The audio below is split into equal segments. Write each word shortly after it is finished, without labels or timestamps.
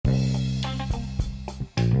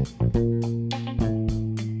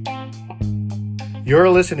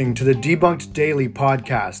You're listening to the Debunked Daily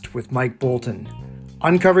podcast with Mike Bolton.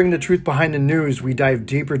 Uncovering the truth behind the news, we dive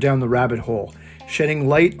deeper down the rabbit hole, shedding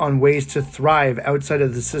light on ways to thrive outside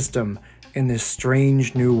of the system in this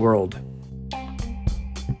strange new world.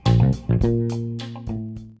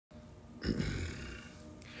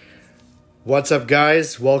 What's up,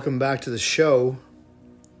 guys? Welcome back to the show.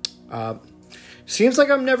 Seems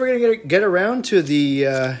like I'm never going to get around to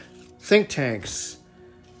the think tanks,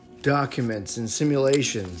 documents, and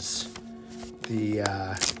simulations.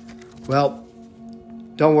 Well,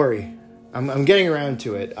 don't worry. I'm getting around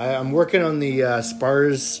to it. I'm working on the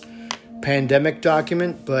SPARS pandemic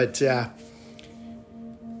document, but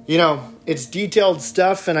it's detailed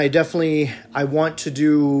stuff, and I want to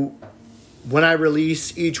do, when I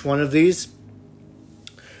release each one of these,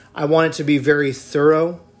 I want it to be very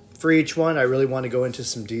thorough for each one. I really want to go into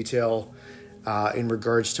some detail in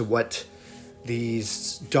regards to what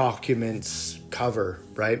these documents cover,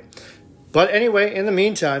 right? But anyway, in the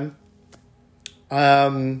meantime,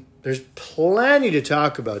 there's plenty to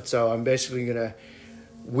talk about, so I'm basically going to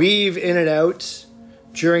weave in and out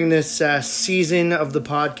during this season of the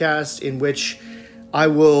podcast, in which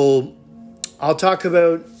I'll talk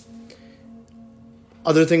about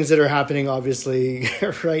other things that are happening, obviously,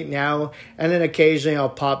 right now, and then occasionally I'll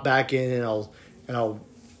pop back in and I'll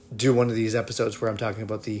do one of these episodes where I'm talking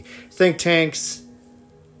about the think tanks,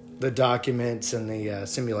 the documents, and the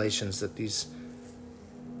simulations that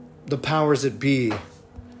the powers that be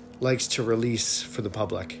likes to release for the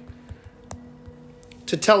public,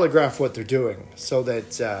 to telegraph what they're doing, so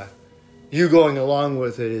that you going along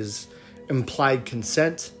with it is implied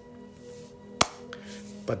consent.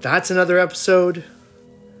 But that's another episode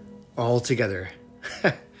altogether.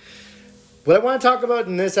 What I want to talk about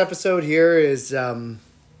in this episode here is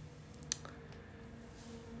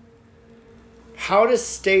how to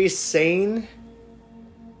stay sane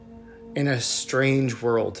in a strange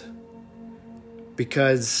world.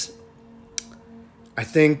 Because I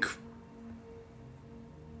think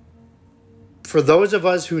for those of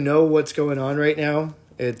us who know what's going on right now,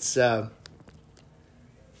 it's not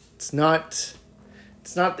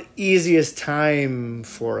the easiest time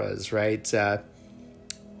for us, right?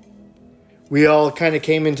 We all kind of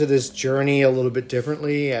came into this journey a little bit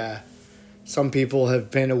differently. Some people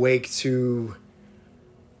have been awake to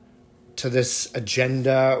this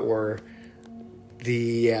agenda, or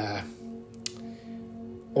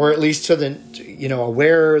or at least to the,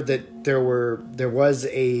 aware that there was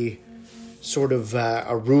a sort of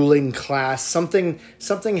a ruling class, something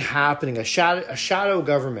happening, a shadow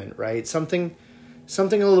government, right? Something a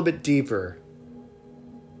little bit deeper.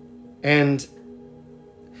 And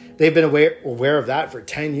they've been aware of that for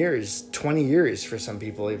 10 years, 20 years for some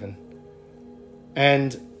people even.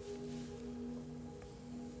 And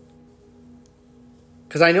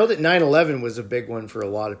because I know that 9/11 was a big one for a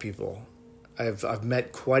lot of people. I've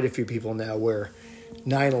met quite a few people now where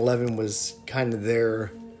 9/11 was kind of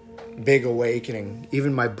their big awakening.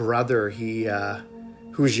 Even my brother,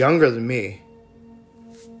 who's younger than me,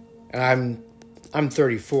 and I'm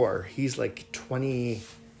 34. He's like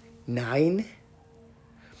 29.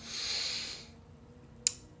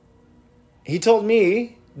 He told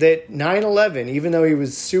me that 9/11, even though he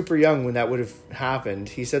was super young when that would have happened,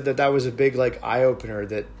 he said that was a big eye-opener,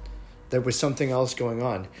 that there was something else going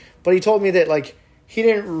on. But he told me that he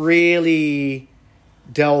didn't really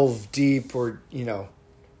delve deep or,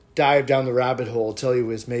 dive down the rabbit hole till he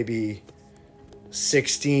was maybe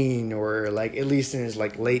 16, or at least in his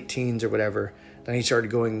late teens or whatever. Then he started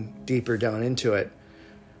going deeper down into it.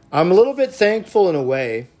 I'm a little bit thankful in a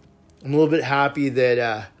way. I'm a little bit happy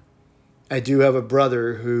that I do have a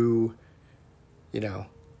brother who,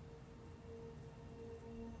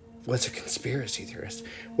 was a conspiracy theorist,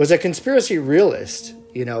 was a conspiracy realist,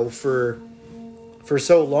 for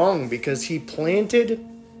so long, because he planted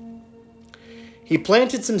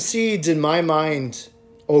some seeds in my mind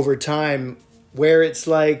over time, where it's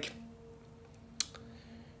I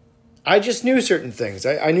just knew certain things.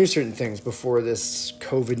 I knew certain things before this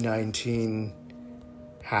COVID-19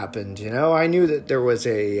 happened. I knew that there was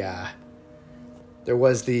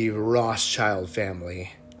the Rothschild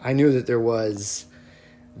family. I knew that there was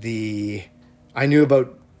I knew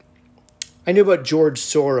about George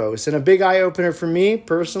Soros. And a big eye-opener for me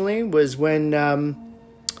personally was when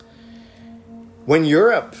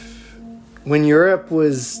Europe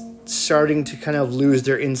was starting to kind of lose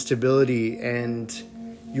their instability, and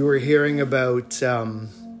you were hearing about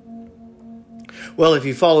well, if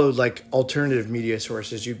you followed alternative media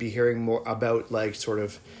sources, you'd be hearing more about sort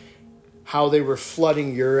of how they were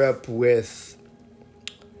flooding Europe with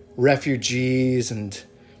refugees, and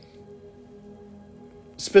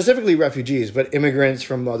specifically refugees, but immigrants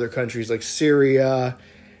from other countries like Syria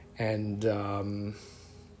and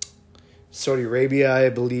Saudi Arabia, I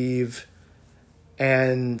believe,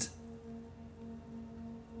 and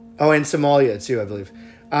Somalia too, I believe.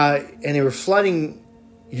 And they were flooding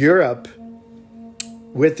Europe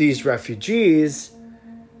with these refugees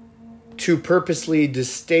to purposely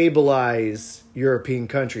destabilize European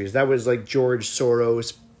countries. That was like George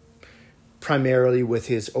Soros, primarily with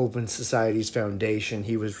his Open Societies Foundation.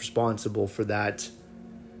 He was responsible for that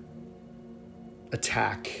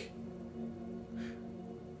attack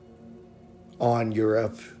on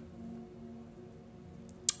Europe.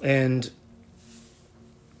 And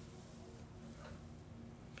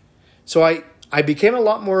so I became a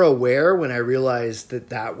lot more aware when I realized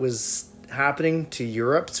that was happening to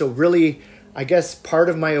Europe. So really, I guess part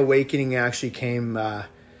of my awakening actually came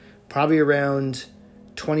probably around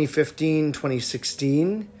 2015,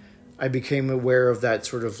 2016. I became aware of that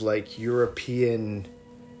sort of like European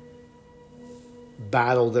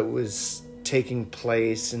battle that was taking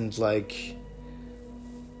place. And like,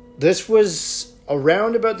 this was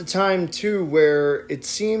around about the time too where it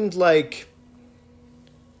seemed like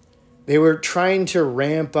they were trying to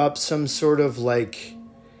ramp up some sort of like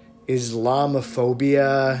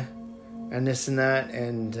Islamophobia and this and that.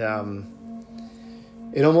 And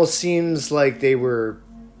it almost seems like they were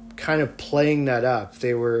kind of playing that up.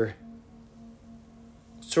 They were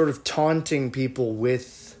sort of taunting people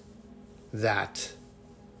with that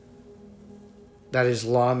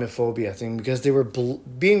Islamophobia thing, because they were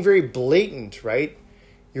being very blatant, right?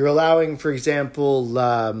 You're allowing, for example,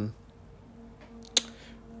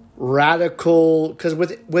 radical, because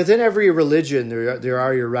within every religion there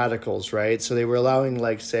are your radicals, right? So they were allowing,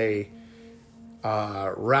 like, say,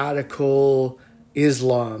 radical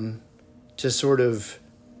Islam to sort of,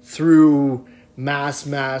 through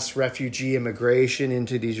mass refugee immigration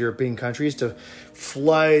into these European countries, to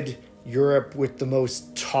flood Europe with the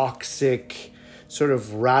most toxic sort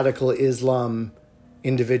of radical Islam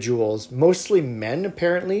individuals, mostly men,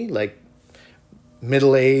 apparently, like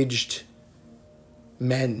middle-aged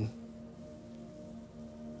men.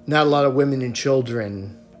 Not a lot of women and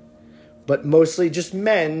children, but mostly just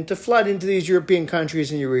men, to flood into these European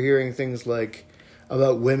countries. And you were hearing things like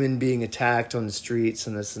about women being attacked on the streets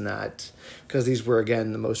and this and that, because these were,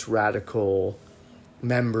 again, the most radical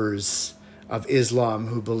members of Islam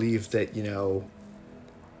who believed that, you know,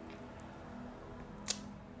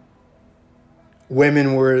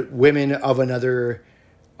 women of another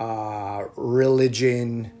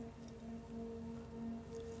religion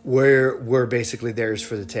were basically theirs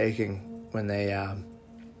for the taking when they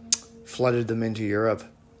flooded them into Europe.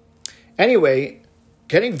 Anyway,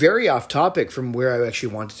 getting very off topic from where I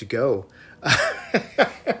actually wanted to go.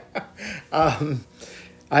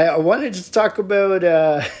 I wanted to talk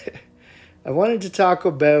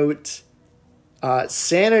about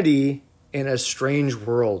sanity in a strange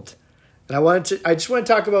world. And I just want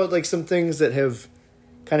to talk about like some things that have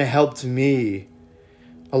kind of helped me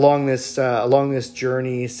along this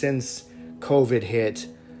journey since COVID hit.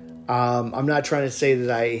 I'm not trying to say that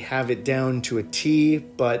I have it down to a T,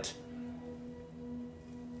 but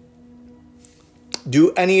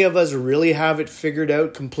do any of us really have it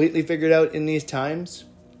completely figured out in these times?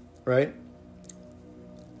 Right?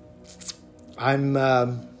 I'm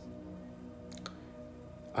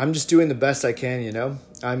just doing the best I can, you know?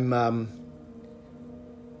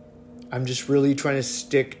 I'm just really trying to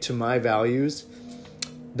stick to my values.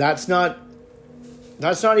 That's not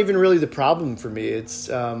even really the problem for me. It's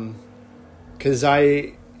because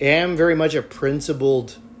I am very much a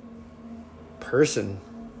principled person.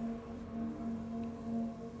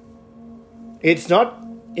 It's not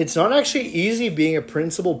actually easy being a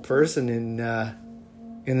principled person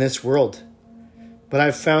in this world. But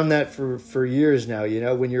I've found that for years now, you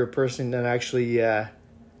know, when you're a person that actually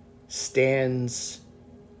stands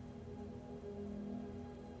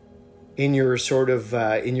in your sort of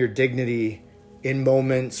in your dignity in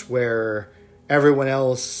moments where everyone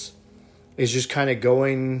else is just kind of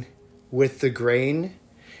going with the grain,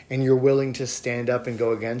 and you're willing to stand up and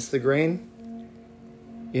go against the grain.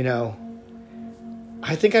 You know,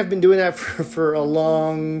 I think I've been doing that for a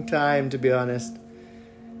long time, to be honest.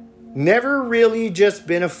 Never really just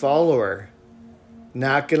been a follower.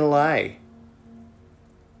 Not gonna lie.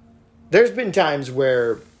 There's been times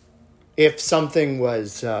where if something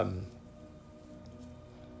was,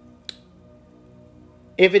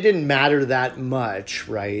 if it didn't matter that much,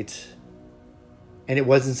 right, and it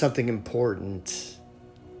wasn't something important,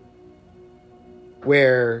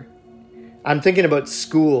 where I'm thinking about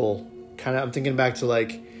school, I'm thinking back to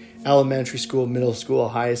like elementary school, middle school,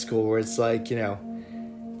 high school, where it's like, you know,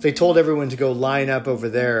 if they told everyone to go line up over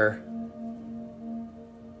there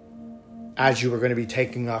as you were going to be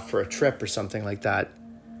taking off for a trip or something like that,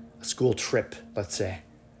 a school trip, let's say,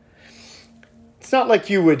 it's not like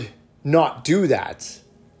you would not do that.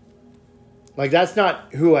 Like, that's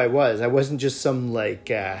not who I was. I wasn't just some, like,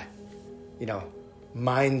 you know,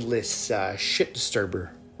 mindless shit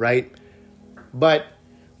disturber, right? But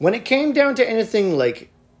when it came down to anything, like,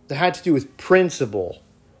 that had to do with principle,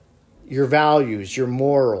 your values, your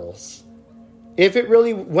morals, if it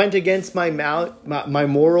really went against my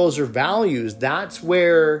morals or values, that's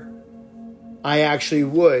where I actually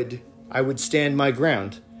would stand my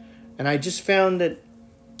ground. And I just found that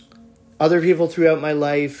other people throughout my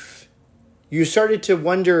life, you started to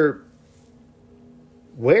wonder,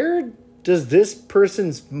 where does this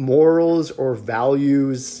person's morals or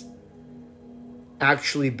values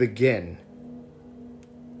actually begin?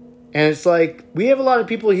 And it's like, we have a lot of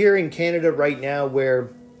people here in Canada right now where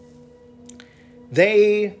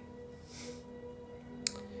they'll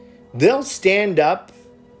stand up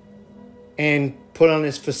and put on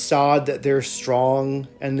this facade that they're strong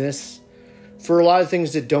and this for a lot of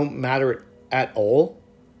things that don't matter at all.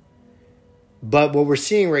 But what we're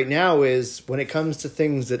seeing right now is when it comes to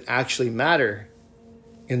things that actually matter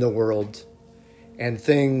in the world and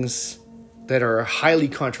things that are highly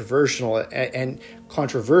controversial and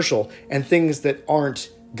things that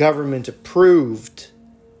aren't government approved,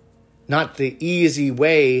 not the easy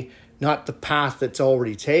way, not the path that's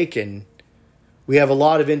already taken, we have a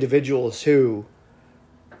lot of individuals who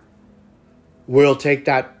will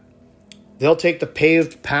they'll take the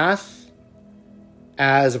paved path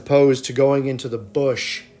as opposed to going into the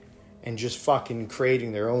bush and just fucking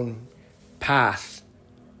creating their own path,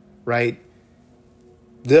 right?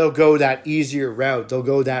 They'll go that easier route. They'll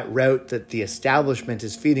go that route that the establishment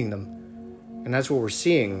is feeding them. And that's what we're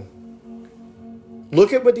seeing.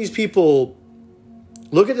 Look at what these people,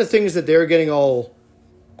 look at the things that they're getting all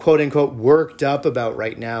quote unquote worked up about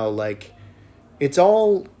right now. Like, it's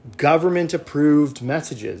all government approved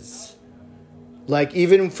messages. Like,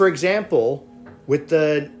 even for example, with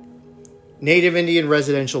the Native Indian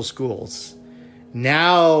residential schools,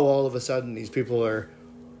 now all of a sudden these people are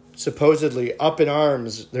supposedly up in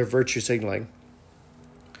arms. They're virtue signaling.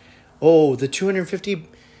 Oh, the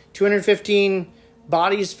 215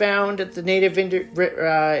 bodies found at the Native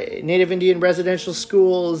Indian residential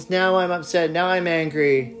schools. Now I'm upset. Now I'm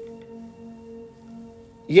angry.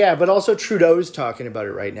 Yeah, but also Trudeau's talking about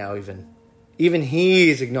it right now. Even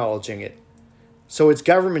he's acknowledging it. So it's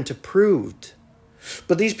government approved.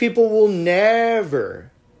 But these people will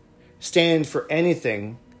never stand for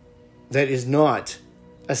anything that is not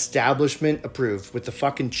establishment approved with the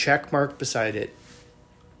fucking check mark beside it.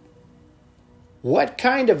 What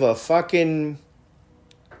kind of a fucking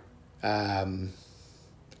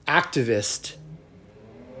activist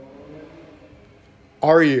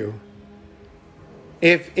are you?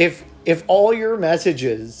 If all your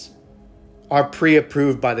messages are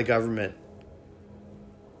pre-approved by the government,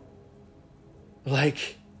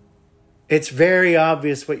 like, it's very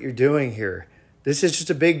obvious what you're doing here. This is just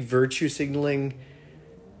a big virtue signaling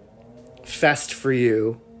fest for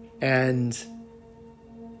you, and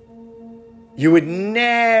you would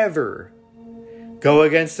never go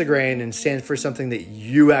against the grain and stand for something that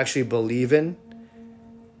you actually believe in.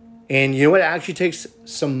 And you know what actually takes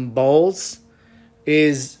some balls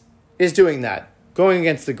is doing that, going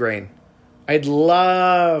against the grain. I'd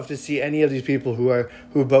love to see any of these people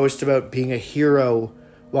who boast about being a hero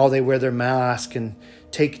while they wear their mask and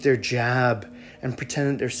take their jab and pretend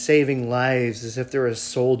that they're saving lives as if they're a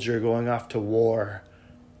soldier going off to war.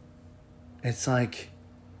 It's like,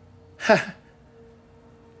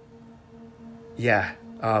 yeah,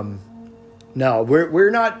 no, we're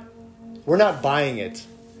not buying it.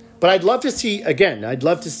 But I'd love to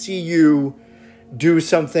see you do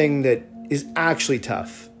something that is actually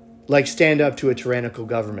tough, like stand up to a tyrannical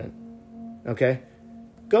government. Okay?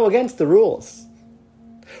 Go against the rules.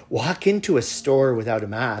 Walk into a store without a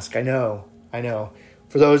mask. I know.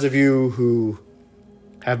 For those of you who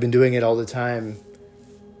have been doing it all the time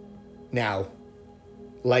now,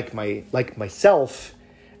 like myself,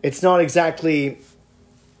 it's not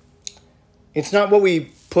what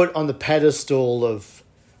we put on the pedestal of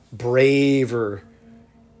brave or,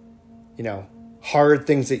 hard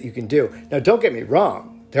things that you can do. Now, don't get me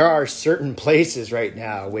wrong. There are certain places right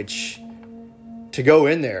now which, to go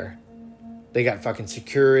in there, they got fucking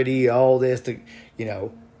security, all this, the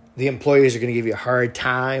employees are going to give you a hard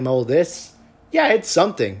time, all this. Yeah, it's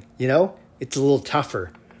something, it's a little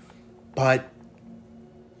tougher. But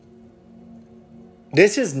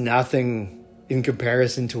this is nothing in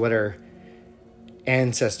comparison to what our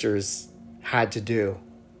ancestors had to do,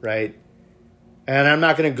 right? And I'm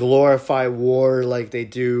not going to glorify war like they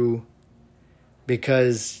do,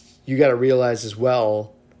 because you got to realize as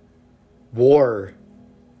well, war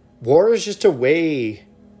is just a way.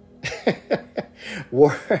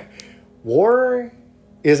 War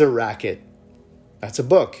is a racket. That's a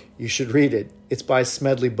book. You should read it. It's by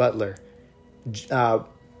Smedley Butler, a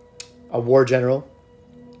war general.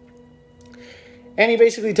 And he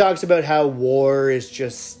basically talks about how war is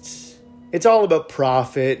just, it's all about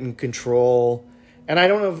profit and control. And I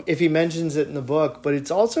don't know if he mentions it in the book, but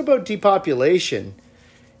it's also about depopulation.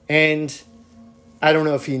 And I don't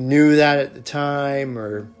know if he knew that at the time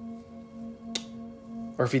or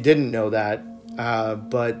if he didn't know that.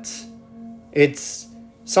 But it's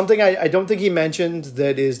something I don't think he mentioned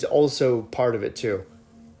that is also part of it too.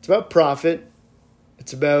 It's about profit.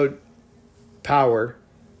 It's about power.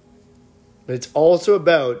 But it's also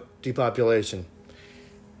about depopulation.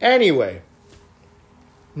 Anyway,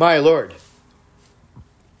 my lord.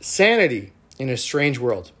 Sanity in a Strange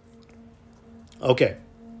World. Okay.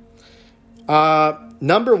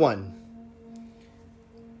 Number one.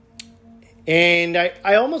 And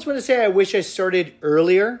I almost want to say I wish I started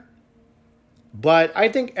earlier, but I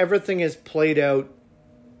think everything has played out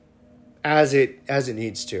as it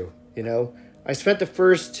needs to, you know. I spent the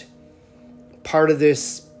first part of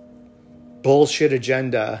this bullshit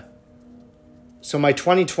agenda. So my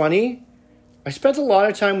 2020, I spent a lot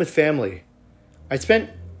of time with family. I spent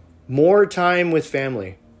more time with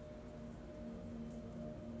family.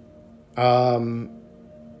 And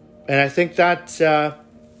I think that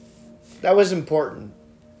was important.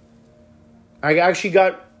 I actually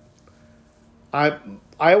got, I've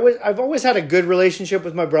always had a good relationship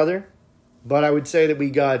with my brother, but I would say that we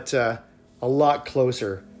got a lot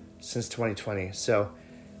closer since 2020. So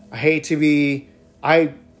I hate to be,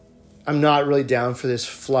 I'm not really down for this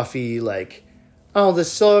fluffy, like, oh, the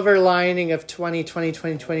silver lining of 2020,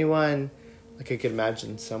 2021. Like I could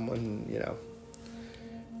imagine someone, you know,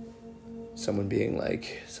 someone being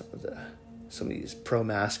like some of these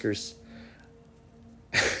pro-maskers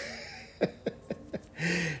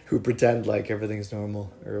who pretend like everything's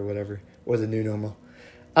normal or whatever, or the new normal.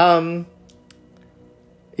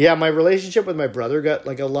 Yeah, my relationship with my brother got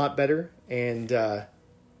like a lot better, and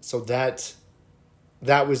so that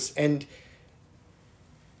was, and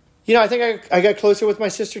you know, I think I got closer with my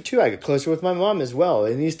sister too. I got closer with my mom as well.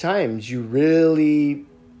 In these times,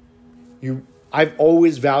 I've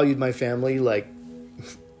always valued my family, like,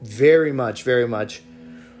 very much, very much.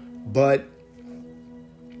 But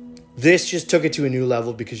this just took it to a new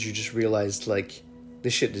level because you just realized, like,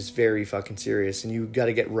 this shit is very fucking serious. And you got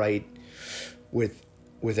to get right with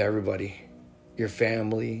everybody. Your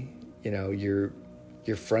family, you know, your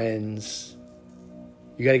friends.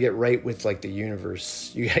 You got to get right with, like, the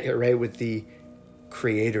universe. You got to get right with the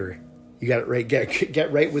creator. You got to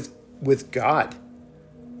get right with God.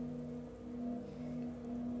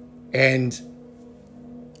 And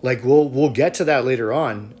like we'll get to that later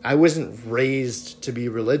on. I wasn't raised to be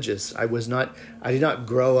religious. I did not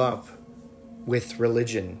grow up with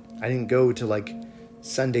religion. I didn't go to like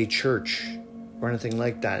Sunday church or anything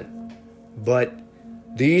like that. But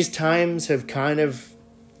these times have kind of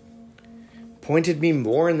pointed me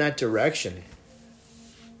more in that direction.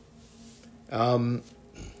 I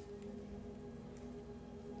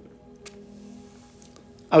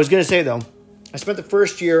was going to say though, I spent the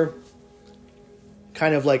first year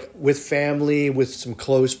kind of like with family, with some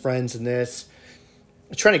close friends in this,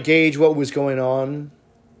 trying to gauge what was going on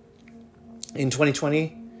in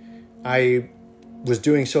 2020. I was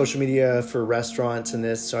doing social media for restaurants and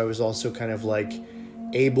this, so I was also kind of like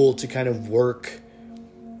able to kind of work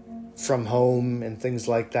from home and things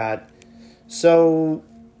like that. So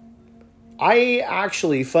I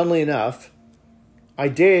actually, funnily enough, I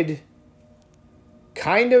did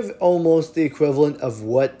kind of almost the equivalent of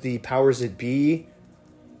what the powers that be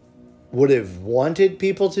would have wanted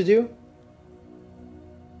people to do.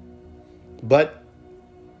 But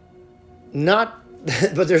not,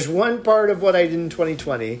 but there's one part of what I did in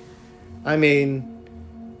 2020. I mean,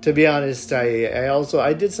 to be honest,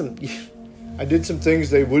 I did some things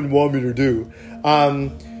they wouldn't want me to do.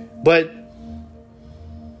 But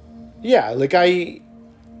yeah, like I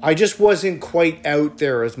just wasn't quite out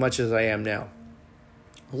there as much as I am now.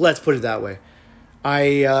 Let's put it that way.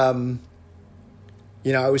 I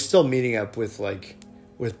was still meeting up with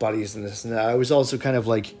buddies and this and that. I was also kind of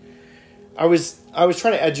like, I was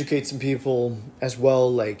trying to educate some people as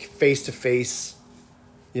well, like face to face,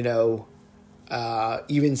 you know,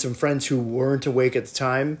 even some friends who weren't awake at the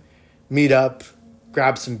time, meet up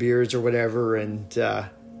grab some beers or whatever and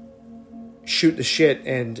shoot the shit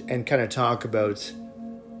and kind of talk about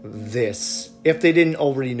this, if they didn't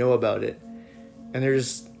already know about it. And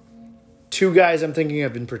there's two guys I'm thinking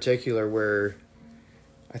of in particular where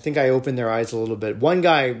I think I opened their eyes a little bit. One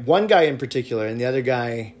guy in particular, and the other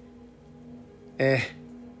guy,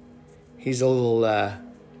 he's a little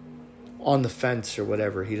on the fence or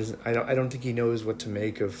whatever. He doesn't. I don't think he knows what to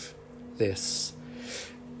make of this.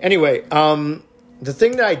 Anyway, the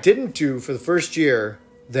thing that I didn't do for the first year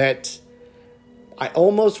that I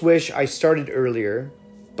almost wish I started earlier,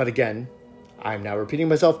 but again, I'm now repeating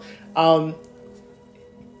myself.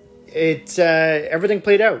 Everything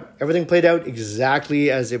played out. Everything played out exactly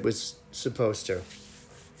as it was supposed to.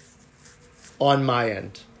 On my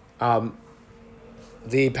end.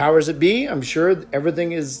 The powers that be, I'm sure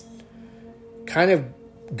everything is kind of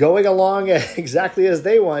going along exactly as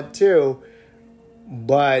they want to.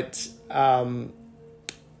 But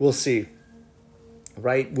we'll see.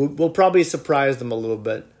 Right? We'll probably surprise them a little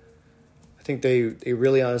bit. I think they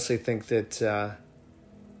really honestly think that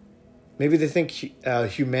maybe they think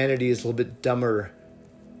humanity is a little bit dumber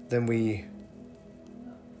than we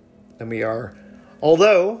are.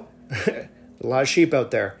 Although, a lot of sheep out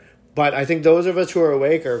there. But I think those of us who are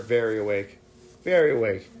awake are very awake. Very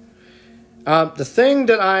awake. The thing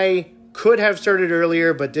that I could have started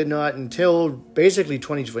earlier but did not until basically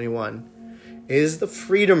 2021 is the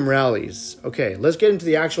freedom rallies. Okay, let's get into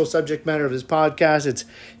the actual subject matter of this podcast. It's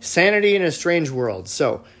sanity in a strange world.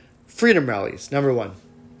 So, freedom rallies, number one.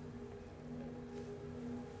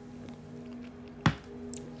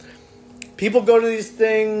 People go to these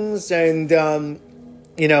things and,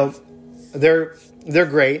 they're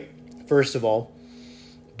great, first of all.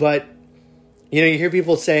 But, you hear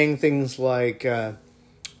people saying things like,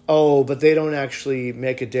 but they don't actually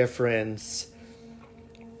make a difference.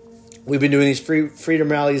 We've been doing these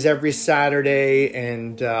freedom rallies every Saturday,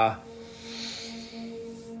 and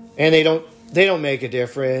they don't make a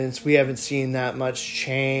difference. We haven't seen that much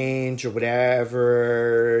change or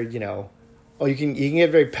whatever. You can get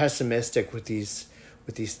very pessimistic with these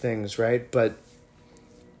things, right? But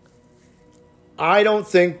I don't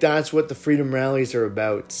think that's what the freedom rallies are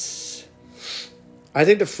about. I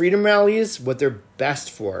think the freedom rallies, what they're best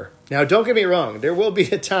for. Now, don't get me wrong. There will be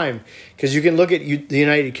a time, because you can look at the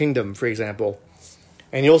United Kingdom, for example,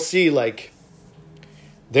 and you'll see,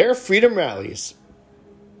 their freedom rallies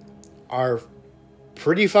are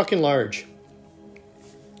pretty fucking large.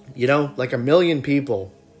 1 million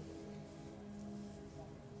people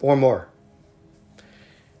or more.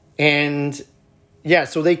 And, yeah,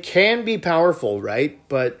 so they can be powerful, right?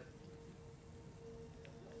 But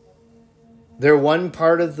they're one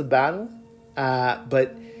part of the battle,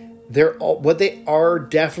 but what they are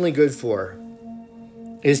definitely good for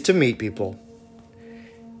is to meet people.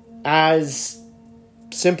 As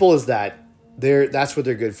simple as that. That's what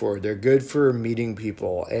they're good for. They're good for meeting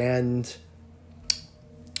people. And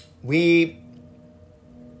we're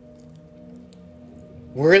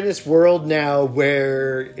in this world now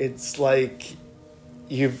where it's like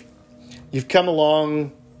you've come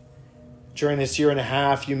along during this year and a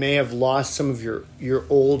half. You may have lost some of your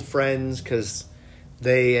old friends because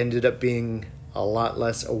they ended up being a lot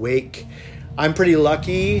less awake. I'm pretty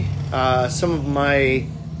lucky. Some of my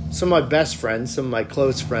best friends, some of my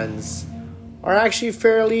close friends, are actually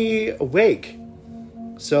fairly awake.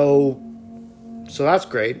 So that's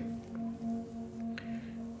great.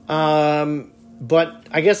 But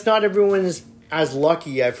I guess not everyone's as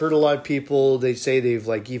lucky. I've heard a lot of people, they say they've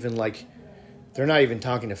they're not even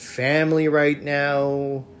talking to family right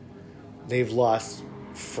now. They've lost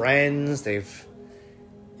friends. They've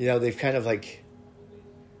kind of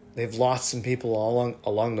they've lost some people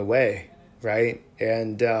along the way, right?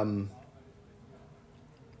 And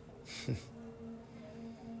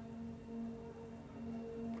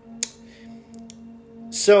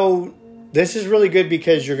so this is really good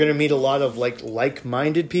because you're going to meet a lot of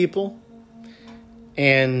like-minded people.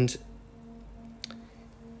 And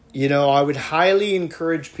I would highly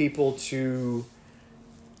encourage people to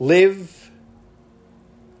live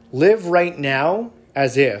right now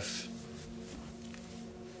as if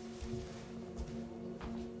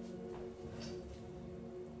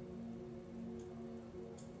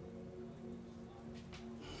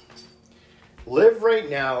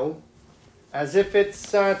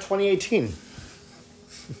it's 2018.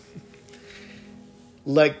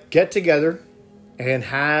 Get together and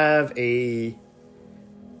have a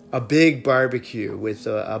big barbecue with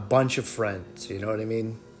a bunch of friends. You know what I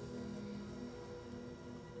mean?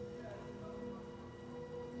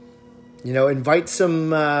 Invite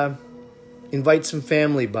some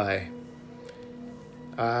family by.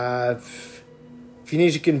 If you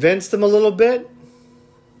need to convince them a little bit,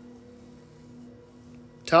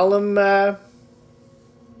 tell them, I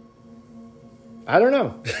don't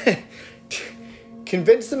know.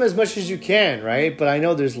 Convince them as much as you can, right? But I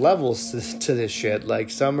know there's levels to this shit. Like,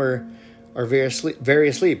 some are very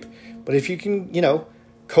asleep. But if you can,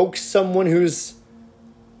 coax someone who's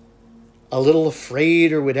a little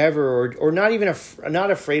afraid or whatever, or not even not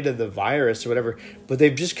afraid of the virus or whatever, but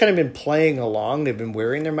they've just kind of been playing along. They've been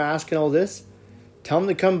wearing their mask and all this. Tell them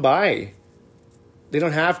to come by. They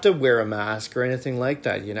don't have to wear a mask or anything like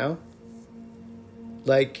that,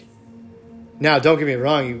 Like, now, don't get me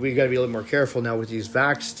wrong, we got to be a little more careful now with these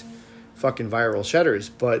vaxxed fucking viral shedders,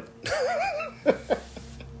 but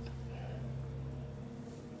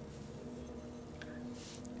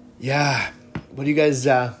yeah. What do you guys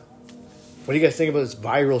think about this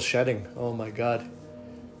viral shedding? Oh my god.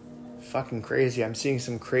 Fucking crazy. I'm seeing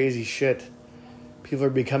some crazy shit. People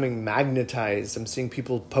are becoming magnetized. I'm seeing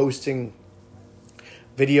people posting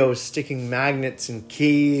videos sticking magnets and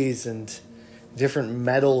keys and different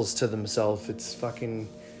metals to themselves. It's fucking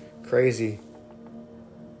crazy.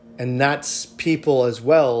 And that's people as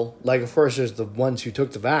well. Like, of course, there's the ones who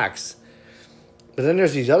took the vax. But then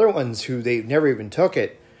there's these other ones who they've never even took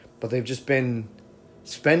it, but they've just been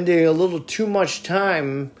spending a little too much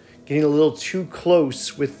time getting a little too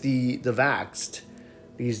close with the vaxxed.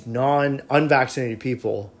 These unvaccinated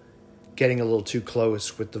people getting a little too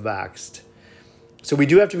close with the vaxxed. So we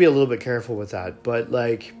do have to be a little bit careful with that. But,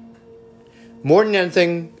 like, more than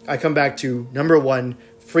anything, I come back to number one,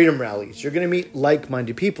 freedom rallies. You're going to meet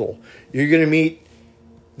like-minded people. You're going to meet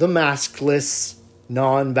the maskless,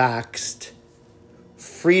 non-vaxxed,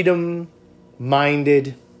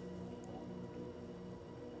 freedom-minded,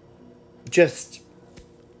 just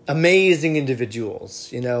amazing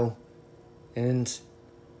individuals, And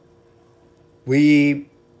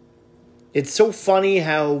it's so funny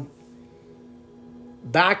how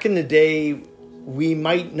back in the day, we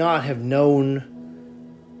might not have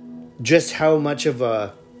known just how much of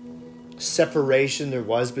a separation there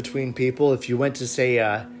was between people. If you went to, say,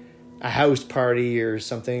 a house party or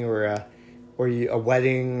something, or a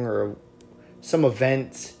wedding or some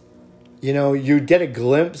event, you'd get a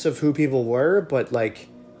glimpse of who people were, but, like,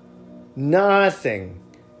 nothing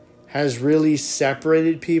has really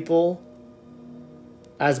separated people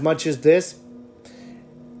as much as this.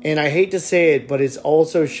 And I hate to say it, but it's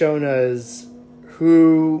also shown us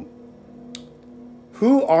who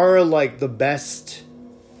are, like, the best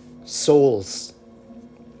souls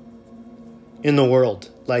in the world.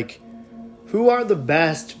 Like, who are the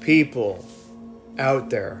best people out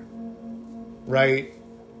there, right?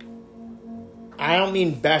 I don't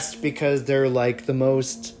mean best because they're, like, the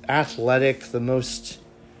most athletic, the most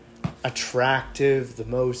attractive, the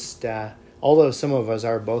most, although some of us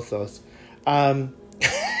are both those.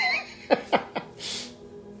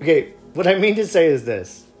 Okay, what I mean to say is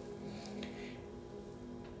this.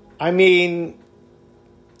 I mean,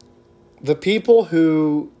 the people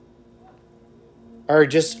who are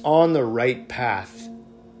just on the right path.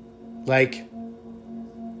 Like,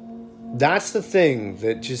 that's the thing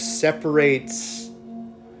that just separates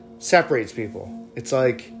people. It's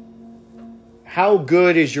like, how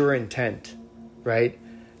good is your intent, right?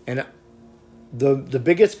 And the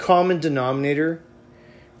biggest common denominator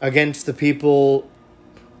against the people,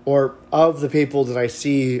 or of the people that I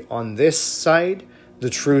see on this side, the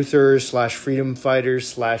truthers / freedom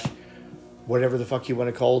fighters / whatever the fuck you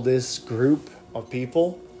want to call this group of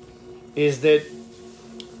people, is that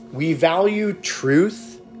we value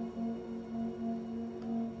truth.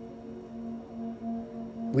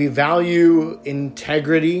 We value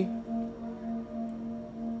integrity.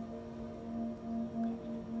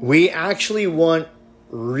 We actually want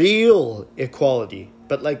real equality,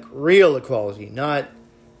 but like real equality, not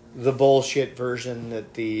the bullshit version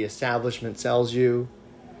that the establishment sells you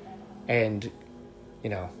and,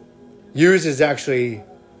 uses actually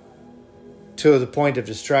to the point of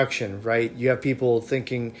destruction, right? You have people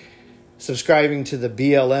subscribing to the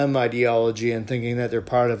BLM ideology and thinking that they're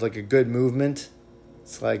part of, like, a good movement.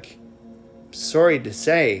 It's like, sorry to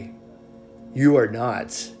say, you are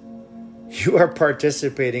not. You are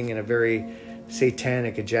participating in a very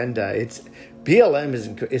satanic agenda.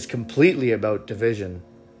 BLM is completely about division.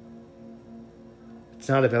 It's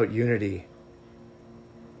not about unity.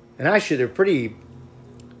 And actually, they're pretty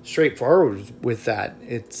straightforward with that.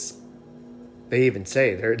 They even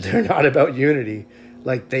say they're not about unity.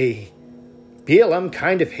 Like, BLM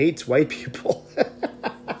kind of hates white people.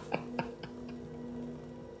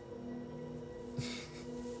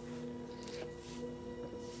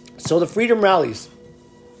 So the freedom rallies,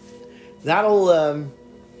 that'll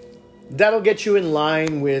that'll get you in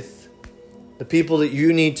line with the people that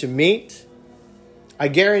you need to meet. I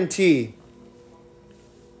guarantee,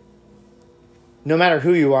 no matter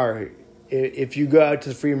who you are, if you go out to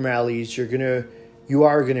the freedom rallies, you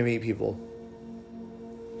are gonna meet people.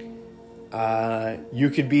 You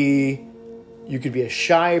could be a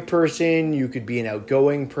shy person, you could be an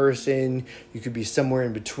outgoing person, you could be somewhere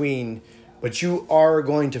in between, but you are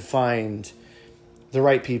going to find the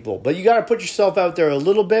right people. But you got to put yourself out there a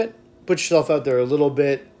little bit.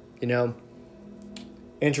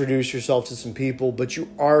 Introduce yourself to some people, but you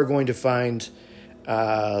are going to find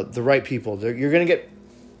the right people. You're going to get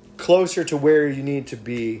closer to where you need to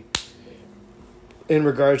be in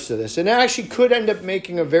regards to this. And it actually could end up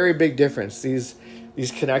making a very big difference, these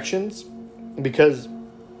connections, because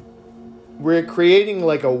we're creating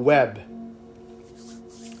like a web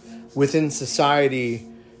within society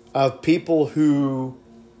of people who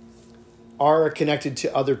are connected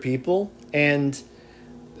to other people. And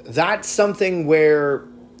that's something where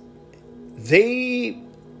the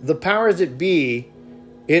powers that be,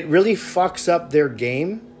 it really fucks up their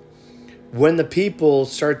game when the people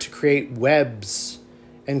start to create webs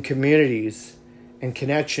and communities and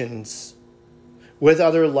connections with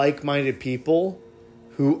other like-minded people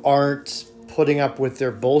who aren't putting up with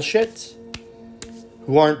their bullshit,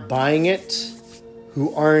 who aren't buying it,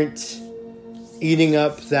 who aren't eating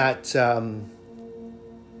up that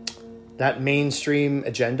mainstream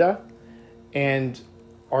agenda, and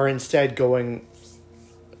are instead going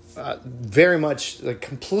very much like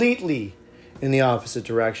completely in the opposite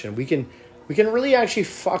direction. We can really actually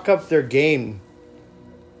fuck up their game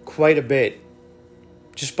quite a bit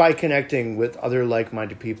just by connecting with other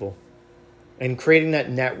like-minded people and creating that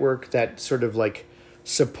network, that sort of like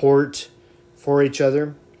support for each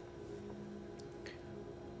other.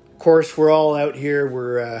 Of course, we're all out here.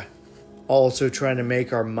 We're also trying to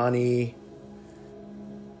make our money.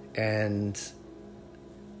 And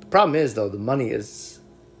the problem is, though, the money is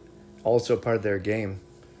also part of their game.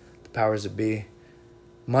 The powers that be.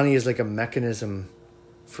 Money is like a mechanism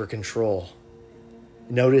for control.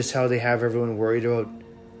 Notice how they have everyone worried about,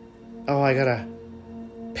 oh, I gotta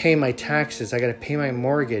pay my taxes. I gotta pay my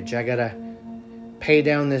mortgage. I gotta pay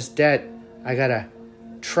down this debt. I gotta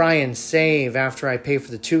try and save after I pay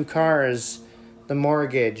for the 2 cars, the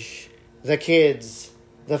mortgage, the kids,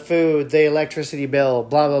 the food, the electricity bill,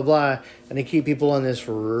 blah, blah, blah. And they keep people on this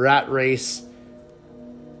rat race,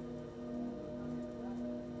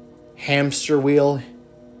 hamster wheel.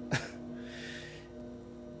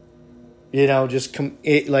 Just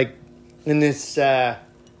like in this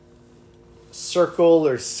circle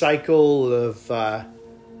or cycle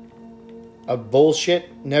of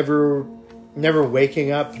bullshit, never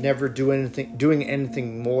waking up, never doing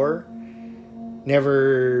anything more,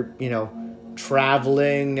 never,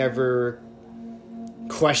 traveling, never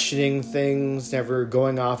questioning things, never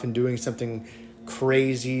going off and doing something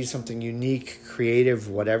crazy, something unique, creative,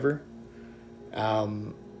 whatever.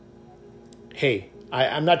 Hey,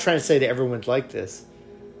 I'm not trying to say that everyone's like this.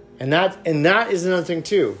 And that is another thing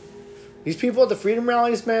too. These people at the freedom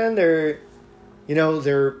rallies, man, they're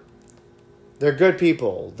good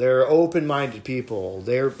people. They're open-minded people.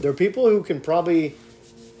 They're people who can probably,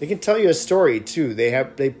 they can tell you a story too. They've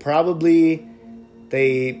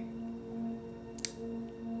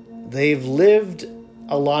lived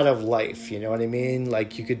a lot of life, you know what I mean?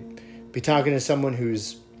 Like, you could be talking to someone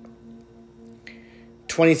who's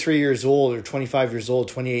 23 years old or 25 years old,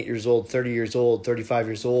 28 years old, 30 years old, 35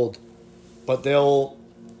 years old, but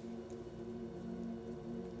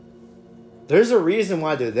there's a reason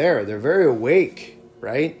why they're there. They're very awake,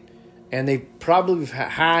 right? And they probably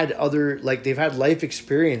had they've had life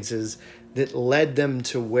experiences that led them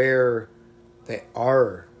to where they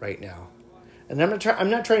are right now. And I'm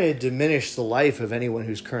not trying to diminish the life of anyone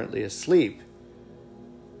who's currently asleep,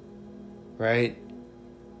 right?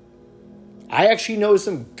 I actually know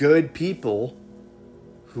some good people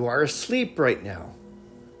who are asleep right now.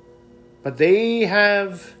 But they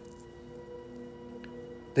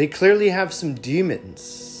clearly have some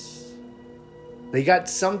demons. They got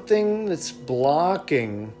something that's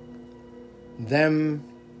blocking them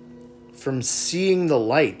from seeing the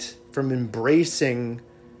light, from embracing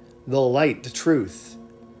the light, the truth,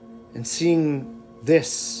 and seeing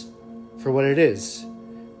this for what it is.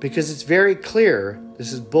 Because it's very clear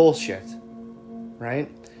this is bullshit,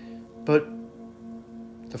 right? But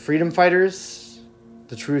the freedom fighters,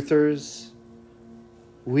 the truthers,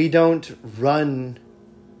 we don't run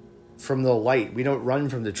from the light. We don't run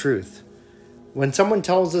from the truth. When someone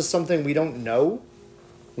tells us something we don't know,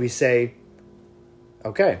 we say,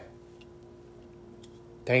 okay,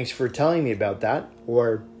 thanks for telling me about that.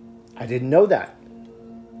 Or, I didn't know that.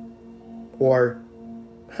 Or,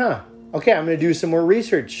 okay, I'm going to do some more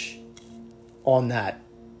research on that.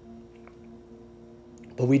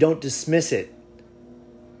 But we don't dismiss it.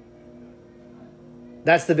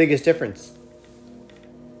 That's the biggest difference.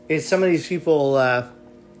 Is some of these people,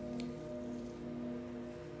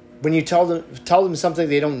 when you tell them something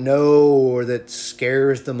they don't know, or that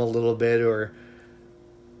scares them a little bit, or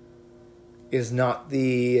is not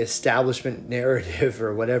the establishment narrative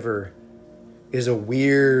or whatever, is a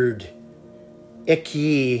weird,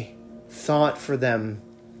 icky thought for them,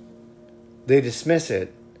 they dismiss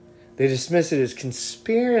it. They dismiss it as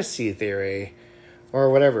conspiracy theory or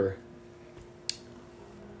whatever.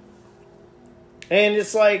 And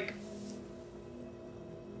it's like,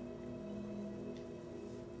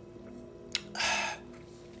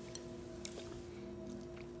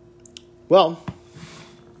 well,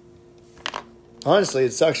 honestly,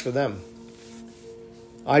 it sucks for them.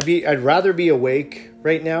 I'd rather be awake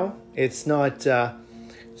right now. It's not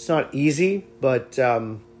easy, but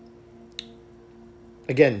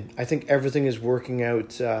again, I think everything is working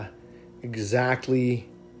out exactly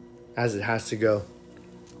as it has to go.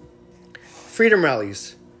 Freedom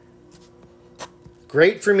rallies.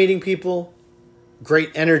 Great for meeting people,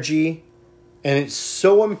 great energy, and it's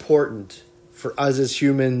so important for us as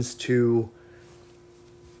humans to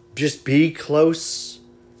just be close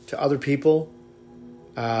to other people.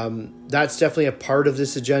 That's definitely a part of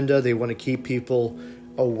this agenda. They want to keep people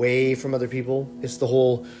away from other people. It's the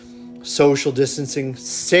whole social distancing.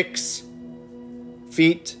 6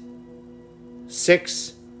 feet.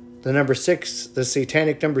 6. The number 6. The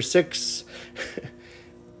satanic number 6.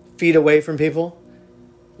 Feet away from people.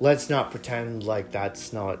 Let's not pretend like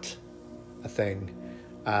that's not a thing.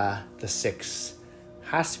 The 6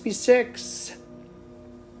 has to be 6.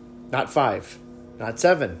 Not 5. Not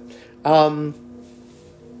 7.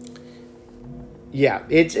 Yeah,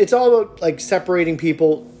 it's all about like separating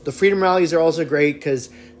people. The freedom rallies are also great because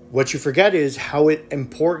what you forget is how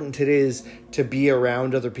important it is to be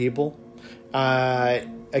around other people.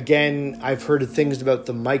 Again, I've heard of things about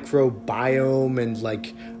the microbiome and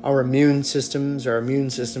like our immune systems. Our immune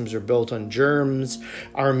systems are built on germs.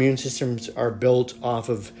 Our immune systems are built off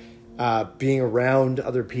of being around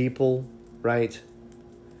other people, right?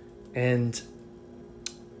 And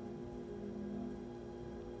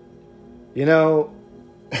you know,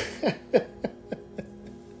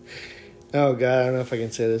 oh God, I don't know if I can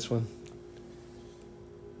say this one.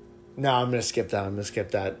 No, I'm going to skip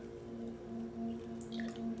that.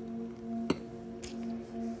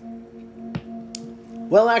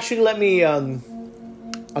 Well, actually, let me, I'll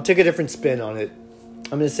take a different spin on it.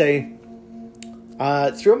 I'm going to say,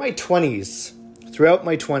 throughout my 20s,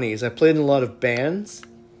 I played in a lot of bands.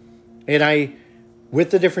 And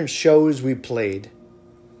with the different shows we played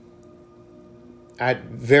at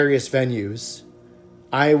various venues,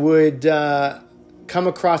 I would come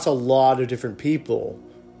across a lot of different people,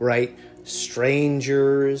 right?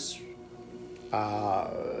 Strangers,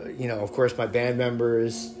 of course, my band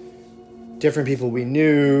members, different people we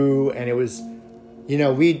knew, and it was,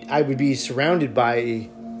 I would be surrounded by,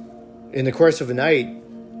 in the course of a night,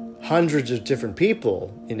 hundreds of different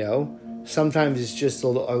people, Sometimes it's just a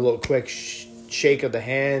little quick shake of the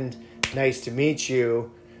hand, nice to meet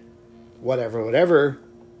you, whatever.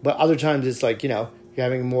 But other times it's like, you're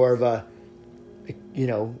having more of a,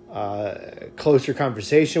 closer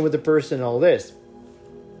conversation with the person, all this.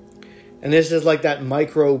 And this is like that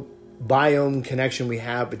microbiome connection we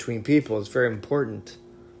have between people. It's very important.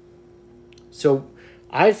 So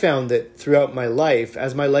I found that throughout my life,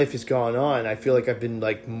 as my life has gone on, I feel like I've been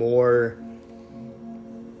like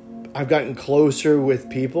I've gotten closer with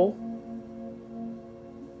people.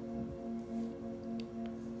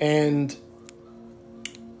 And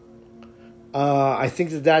I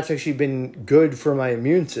think that that's actually been good for my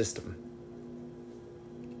immune system.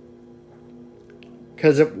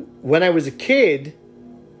 Because when I was a kid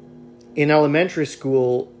in elementary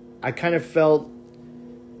school, I kind of felt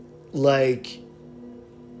like,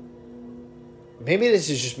 maybe this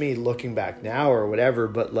is just me looking back now or whatever,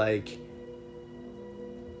 but like,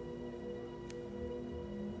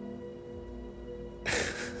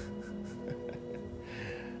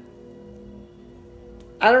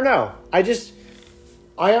 I don't know. I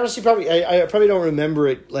honestly I probably don't remember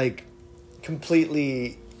it like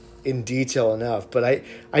completely in detail enough, but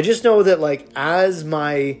I just know that like as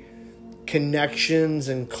my connections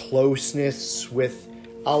and closeness with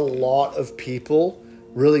a lot of people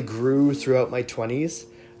really grew throughout my 20s,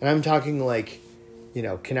 and I'm talking like,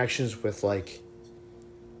 connections with like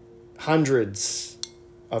hundreds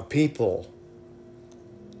of people,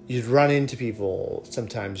 you'd run into people.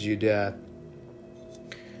 Sometimes you'd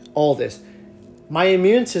all this. My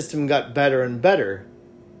immune system got better and better.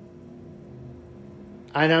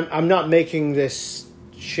 And I'm not making this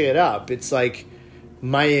shit up. It's like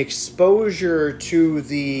my exposure to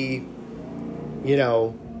the, you know,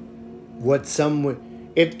 what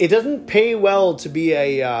some... It doesn't pay well to be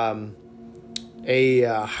a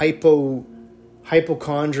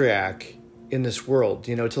hypochondriac in this world,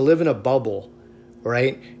 you know, to live in a bubble,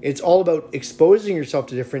 right? It's all about exposing yourself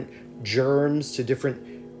to different germs, to different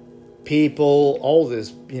people, all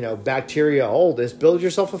this, you know, bacteria, all this. Build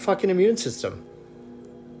yourself a fucking immune system.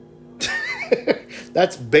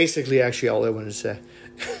 That's basically actually all I wanted to say.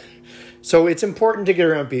 So it's important to get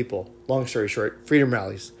around people. Long story short, freedom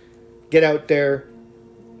rallies. Get out there.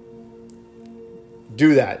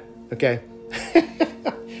 Do that, okay?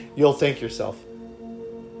 You'll thank yourself.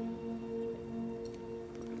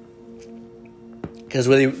 Because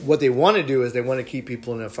what they want to do is they want to keep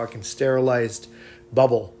people in a fucking sterilized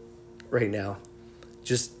bubble right now.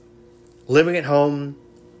 Just living at home,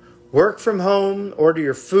 work from home, order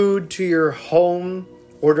your food to your home,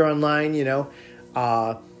 order online, you know.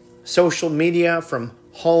 Social media from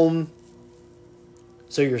home.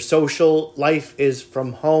 So your social life is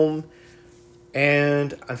from home.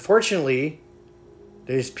 And unfortunately,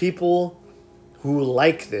 there's people who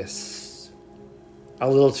like this a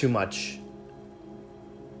little too much.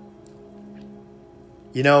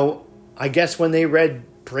 You know, I guess when they read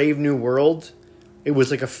Brave New World, it was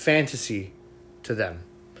like a fantasy to them.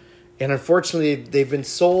 And unfortunately, they've been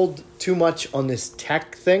sold too much on this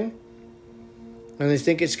tech thing. And they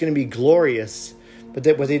think it's going to be glorious. But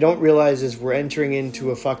what they don't realize is we're entering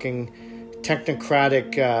into a fucking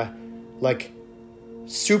technocratic, like,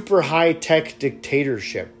 super high-tech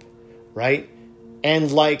dictatorship, right?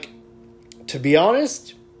 And, like, to be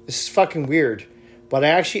honest, this is fucking weird. But I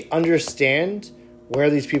actually understand where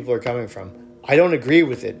these people are coming from. I don't agree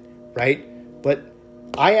with it, right? But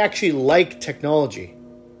I actually like technology,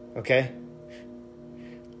 okay?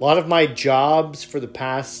 A lot of my jobs for the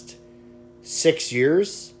past 6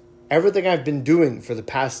 years, everything I've been doing for the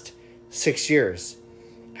past 6 years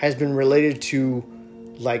has been related to,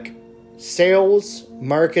 like, sales,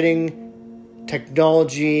 marketing,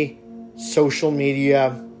 technology, social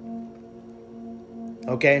media.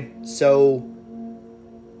 Okay, so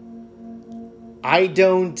I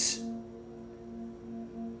don't...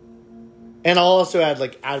 And I'll also add,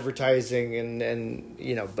 like, advertising and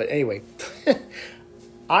you know, but anyway.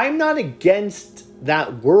 I'm not against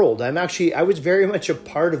that world. I was very much a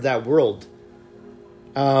part of that world.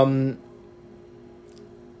 But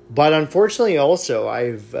unfortunately also,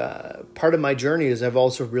 part of my journey is I've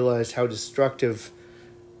also realized how destructive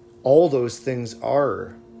all those things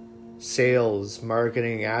are. Sales,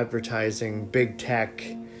 marketing, advertising, big tech,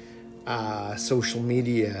 social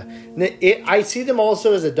media. I see them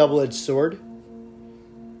also as a double-edged sword.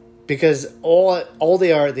 Because all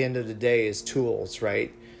they are at the end of the day is tools,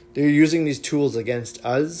 right? They're using these tools against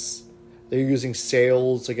us. They're using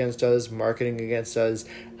sales against us, marketing against us,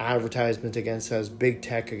 advertisement against us, big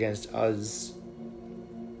tech against us.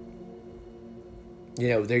 You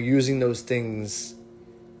know, they're using those things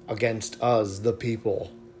against us, the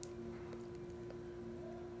people.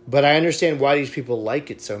 But I understand why these people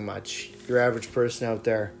like it so much. Your average person out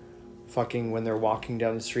there, fucking when they're walking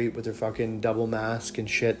down the street with their fucking double mask and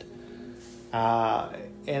shit.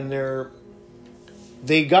 And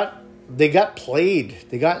they got played.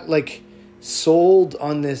 They got, like, sold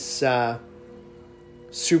on this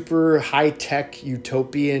super high-tech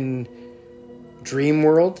utopian dream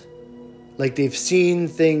world. Like, they've seen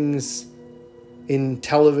things in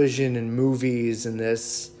television and movies and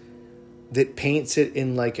this that paints it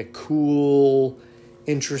in, like, a cool,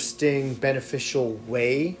 interesting, beneficial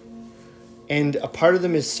way. And a part of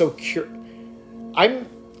them is so I'm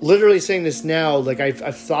literally saying this now, like,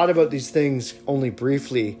 I've thought about these things only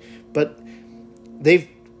briefly, but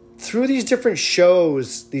through these different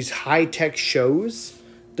shows, these high-tech shows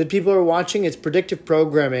that people are watching, it's predictive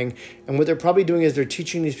programming, and what they're probably doing is they're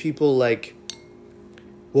teaching these people, like,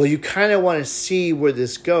 well, you kind of want to see where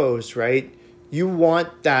this goes, right? You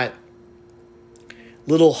want that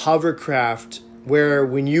little hovercraft where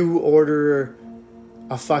when you order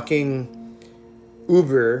a fucking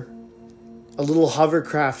Uber, a little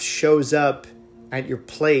hovercraft shows up at your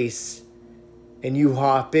place and you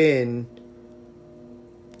hop in,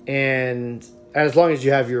 and as long as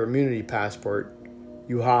you have your immunity passport,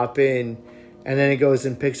 you hop in, and then it goes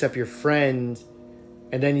and picks up your friend,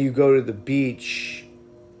 and then you go to the beach,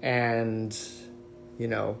 and, you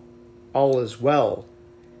know, all is well.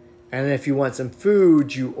 And then if you want some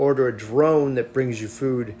food, you order a drone that brings you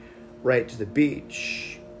food right to the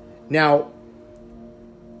beach. Now,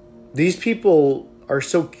 these people are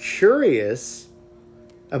so curious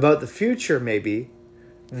about the future, maybe,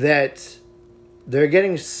 that they're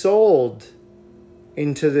getting sold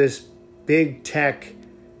into this big tech,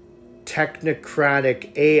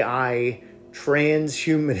 technocratic AI,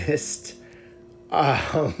 transhumanist,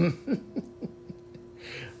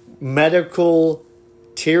 medical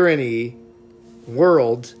tyranny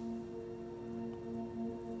world.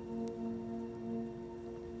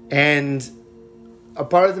 And a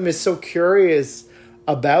part of them is so curious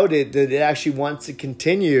about it that it actually wants to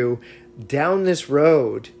continue down this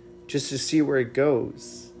road just to see where it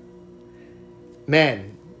goes.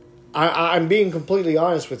 Man, I'm being completely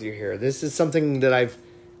honest with you here. This is something that I've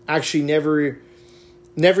actually never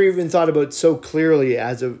even thought about so clearly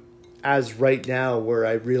as right now, where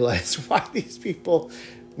I realize why these people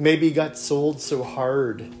maybe got sold so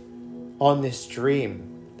hard on this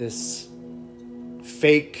dream, this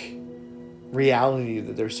fake reality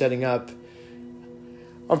that they're setting up.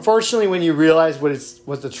 Unfortunately, when you realize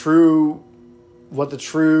what the true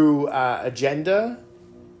agenda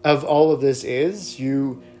of all of this is,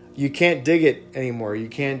 you can't dig it anymore. You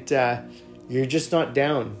can't. You're just not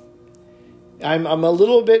down. I'm a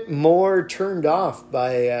little bit more turned off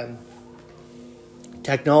by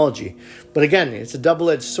technology, but again, it's a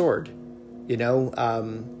double-edged sword. You know,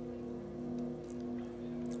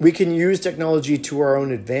 we can use technology to our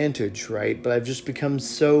own advantage, right? But I've just become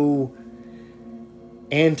so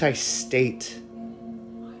anti-state,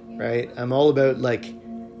 right? I'm all about like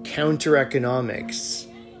counter-economics,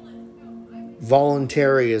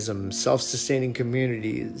 voluntarism, self-sustaining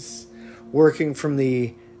communities, working from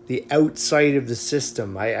the outside of the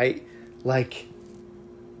system. I like,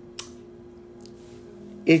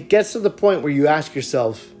 it gets to the point where you ask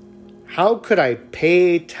yourself, how could I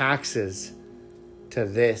pay taxes to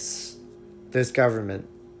this government?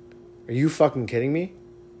 Are you fucking kidding me?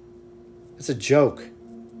 It's a joke.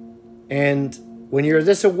 And when you're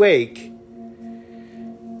this awake,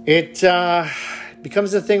 it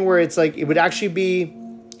becomes a thing where it's like, it would actually be,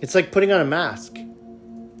 it's like putting on a mask.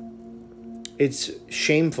 It's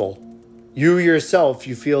shameful. You yourself,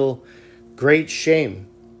 you feel great shame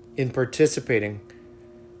in participating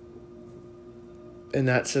in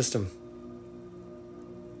that system.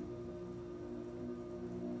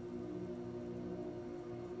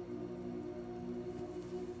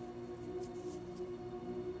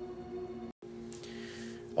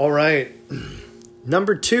 All right.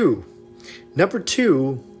 Number two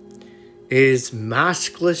is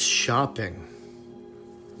maskless shopping.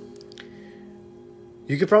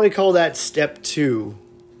 You could probably call that step 2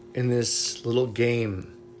 in this little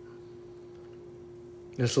game.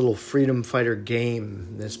 This little freedom fighter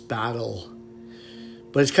game, this battle.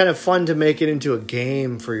 But it's kind of fun to make it into a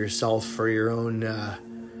game for yourself, for your own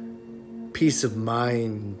peace of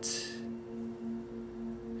mind.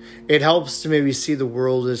 It helps to maybe see the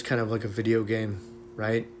world as kind of like a video game,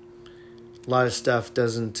 right? A lot of stuff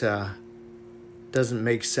doesn't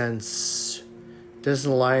make sense,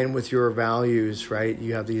 doesn't align with your values, right?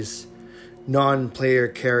 You have these non-player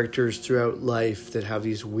characters throughout life that have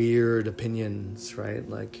these weird opinions, right?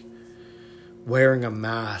 Like wearing a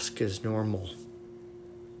mask is normal.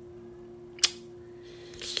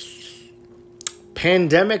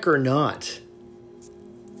 Pandemic or not,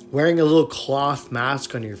 wearing a little cloth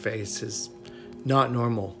mask on your face is not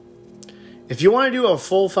normal. If you want to do a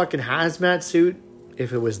full fucking hazmat suit,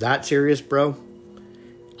 if it was that serious, bro,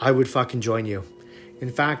 I would fucking join you.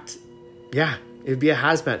 In fact, yeah, it'd be a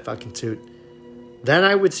hazmat fucking suit. Then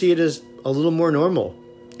I would see it as a little more normal.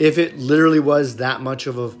 If it literally was that much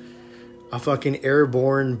of a fucking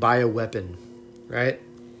airborne bioweapon, right?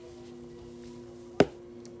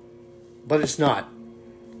 But it's not.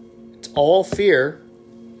 It's all fear,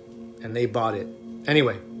 and they bought it.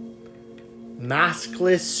 Anyway,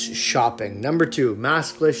 maskless shopping. Number 2,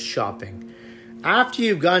 maskless shopping. After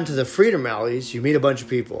you've gone to the freedom rallies, you meet a bunch of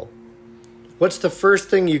people. What's the first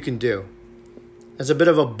thing you can do? As a bit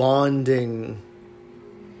of a bonding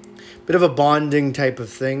type of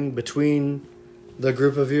thing between the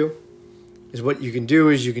group of you, is what you can do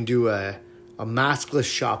is you can do a maskless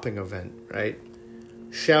shopping event, right?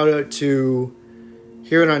 Shout out to,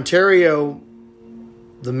 here in Ontario,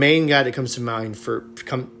 the main guy that comes to mind for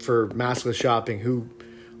maskless shopping, who,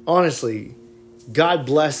 honestly, God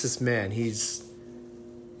bless this man. He's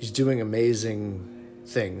doing amazing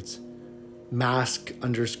things.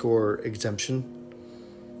 Mask_exemption.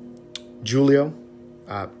 Julio.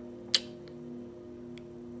 I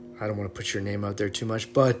don't want to put your name out there too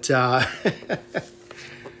much, but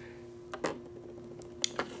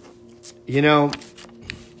You know,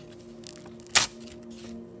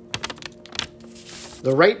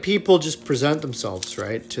 the right people just present themselves,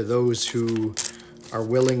 right, to those who are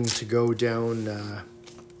willing to go down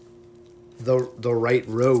the right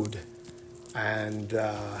road. And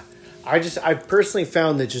I've personally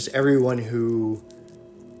found that just everyone who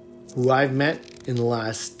I've met in the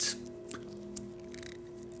last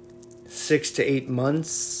 6 to 8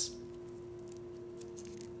 months,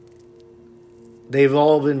 they've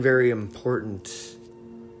all been very important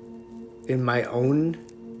in my own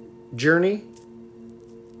journey.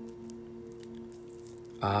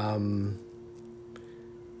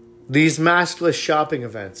 These maskless shopping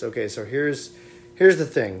events. Okay, so here's the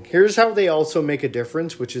thing. Here's how they also make a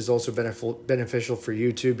difference, which is also beneficial for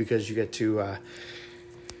you too, because you get to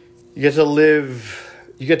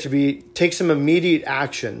take some immediate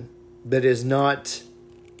action that is not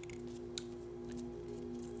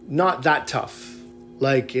that tough.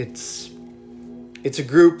 Like it's a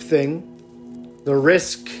group thing. The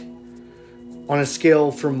risk on a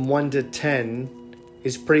scale from 1 to 10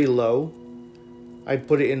 is pretty low. I'd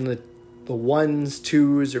put it in the 1s,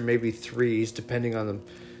 2s, or maybe 3s, depending on the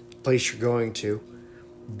place you're going to.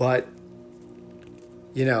 But,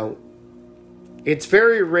 you know, it's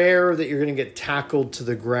very rare that you're going to get tackled to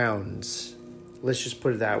the grounds. Let's just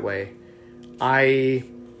put it that way.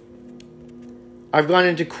 I've gone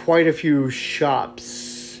into quite a few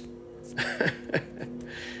shops,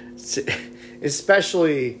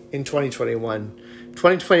 especially in 2021.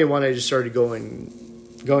 2021, I just started going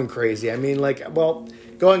crazy. I mean,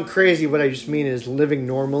 going crazy, what I just mean is living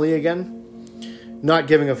normally again, not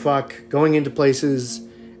giving a fuck, going into places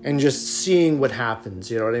and just seeing what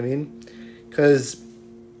happens, you know what I mean? Because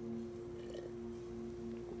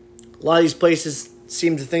a lot of these places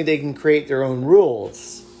seem to think they can create their own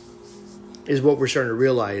rules, is what we're starting to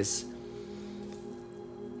realize.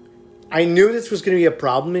 I knew this was going to be a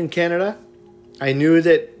problem in Canada. I knew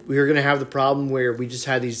that we were going to have the problem where we just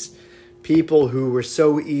had these people who were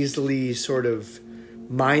so easily sort of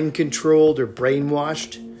mind controlled or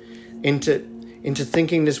brainwashed into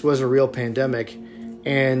thinking this was a real pandemic,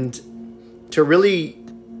 and to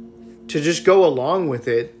just go along with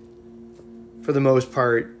it for the most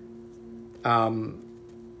part,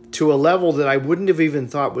 to a level that I wouldn't have even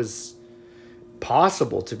thought was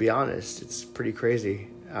possible, to be honest. It's pretty crazy.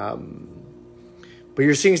 But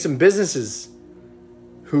you're seeing some businesses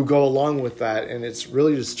who go along with that, and it's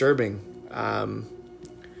really disturbing.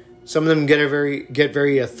 Some of them get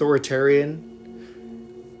very authoritarian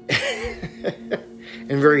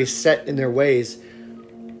and very set in their ways.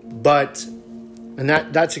 And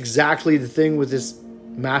that's exactly the thing with this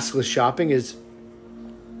maskless shopping is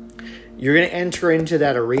you're going to enter into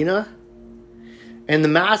that arena, and the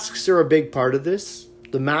masks are a big part of this.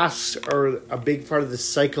 The masks are a big part of the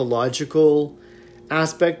psychological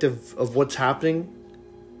aspect of what's happening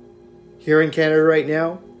here in Canada right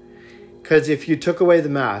now. Because if you took away the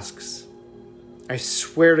masks, I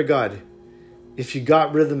swear to God, if you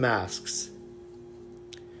got rid of the masks,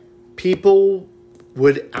 people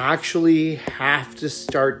would actually have to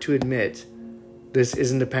start to admit this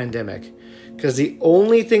isn't a pandemic. Because the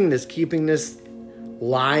only thing that's keeping this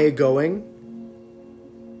lie going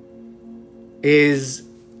is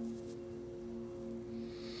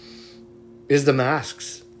the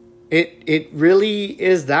masks. It really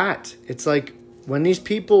is that. It's like when these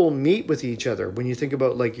people meet with each other, when you think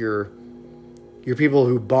about like your people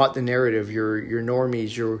who bought the narrative, your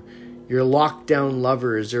normies, your lockdown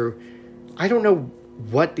lovers, or I don't know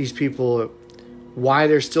what these people, why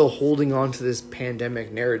they're still holding on to this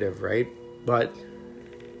pandemic narrative, right? But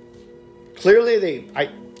clearly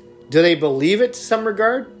do they believe it to some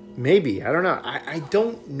regard? Maybe. I don't know. I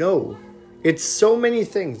don't know. It's so many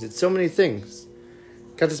things.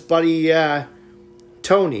 Got this buddy,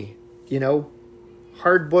 Tony,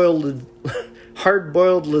 hard-boiled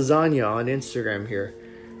lasagna on Instagram here.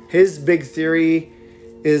 His big theory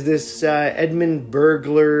is this Edmund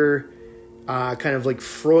Burglar, kind of like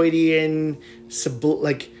Freudian,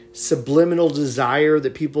 subliminal desire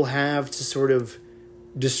that people have to sort of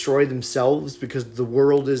destroy themselves because the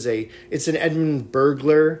world it's an Edmund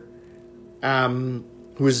Burglar, who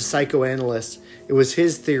is a psychoanalyst. It was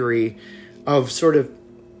his theory of sort of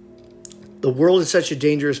the world is such a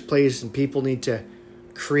dangerous place and people need to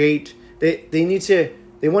create, they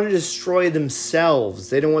want to destroy themselves.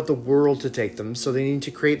 They don't want the world to take them. So they need to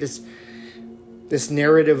create this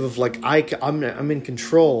narrative of like, I'm in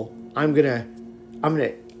control. I'm not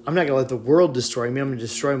going to let the world destroy me. I'm going to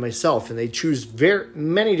destroy myself. And they choose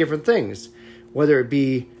many different things, whether it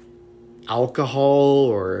be alcohol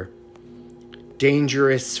or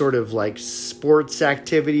dangerous sort of like sports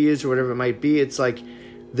activities or whatever it might be. It's like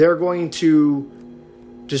they're going to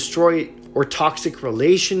destroy or toxic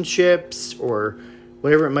relationships or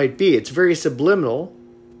whatever it might be. It's very subliminal,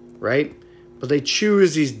 right? But they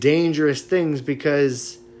choose these dangerous things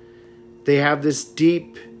because they have this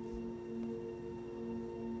deep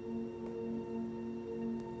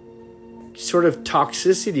sort of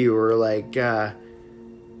toxicity or like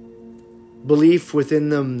belief within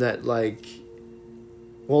them that like,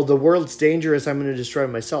 well, the world's dangerous, I'm going to destroy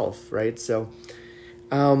myself, right? So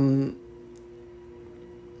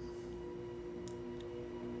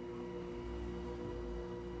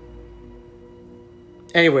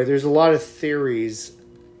anyway, there's a lot of theories.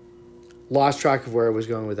 Lost track of where I was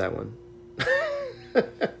going with that one.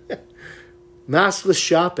 Maskless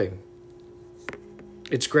shopping.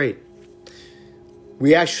 It's great.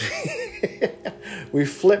 We actually we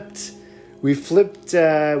flipped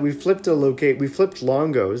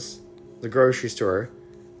Longo's, the grocery store.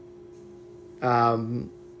 And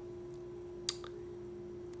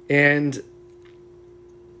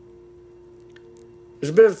there's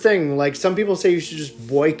a bit of a thing, like some people say you should just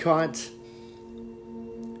boycott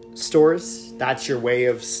stores. That's your way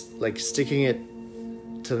of like sticking it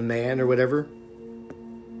to the man or whatever.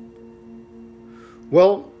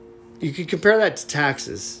 Well, you could compare that to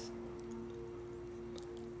taxes.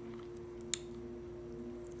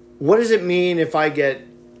 What does it mean if I get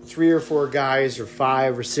 3 or 4 guys or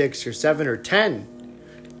 5 or 6 or 7 or 10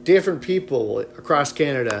 different people across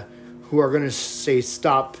Canada who are going to say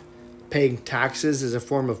stop paying taxes as a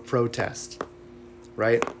form of protest,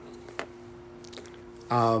 right?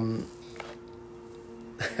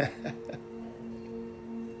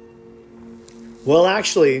 Well,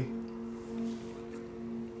 actually,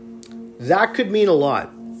 that could mean a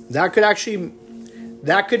lot. That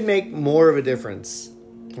could make more of a difference,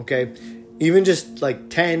 okay? Even just like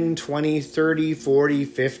 10, 20, 30, 40,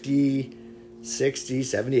 50, 60,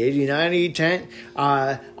 70, 80, 90, 10,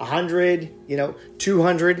 100,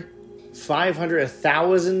 200, 500,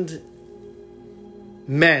 1,000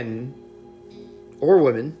 men or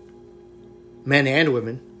women, men and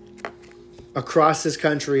women, across this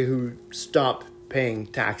country who stop paying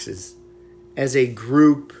taxes as a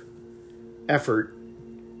group effort.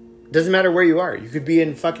 Doesn't matter where you are. You could be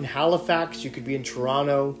in fucking Halifax. You could be in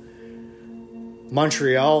Toronto,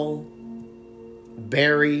 Montreal,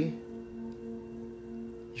 Barrie.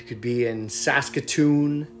 You could be in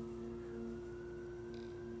Saskatoon,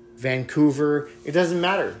 Vancouver. It doesn't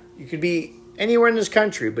matter. You could be anywhere in this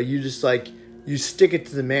country, but you just you stick it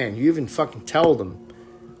to the man. You even fucking tell them,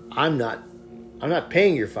 I'm not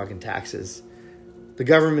paying your fucking taxes. The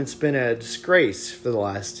government's been a disgrace for the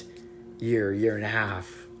last year and a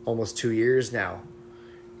half, almost 2 years now.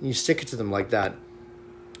 And you stick it to them like that.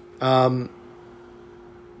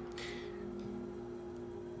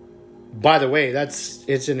 By the way,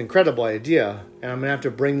 it's an incredible idea, and I'm gonna have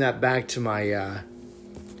to bring that back to my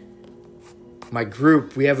my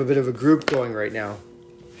group. We have a bit of a group going right now.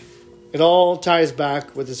 It all ties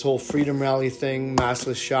back with this whole Freedom Rally thing,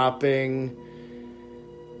 maskless shopping,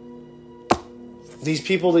 these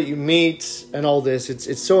people that you meet, and all this.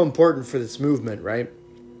 It's so important for this movement, right?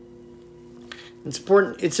 It's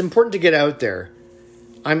important to get out there.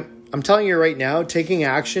 I'm telling you right now, taking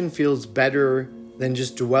action feels better than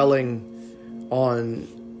just dwelling on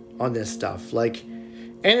this stuff. Like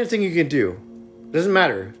anything you can do, doesn't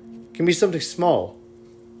matter. It can be something small.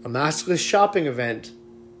 A maskless shopping event,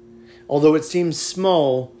 although it seems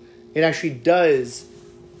small, it actually does.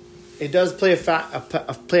 It does play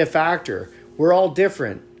a factor. We're all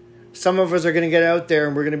different. Some of us are going to get out there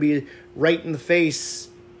and we're going to be right in the face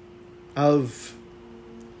of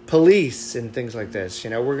police and things like this.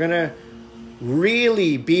 We're going to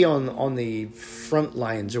really be on the front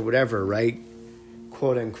lines or whatever, right?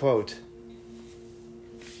 Quote unquote.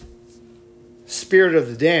 Spirit of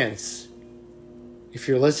the dance. If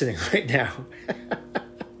you're listening right now.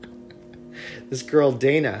 This girl,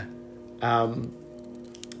 Dana,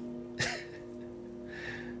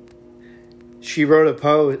 she wrote a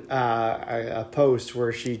post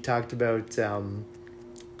where she talked about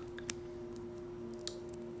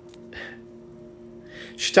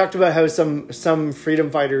how some freedom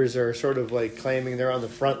fighters are sort of like claiming they're on the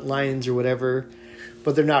front lines or whatever,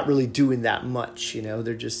 but they're not really doing that much.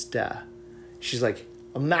 They're just she's like,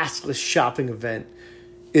 a maskless shopping event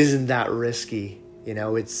isn't that risky.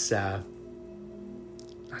 It's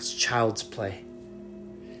that's child's play.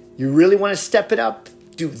 You really want to step it up?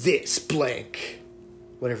 Do this, blank.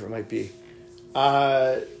 Whatever it might be.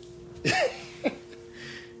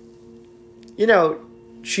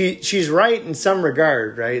 she's right in some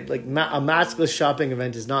regard, right? Like a maskless shopping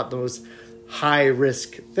event is not the most high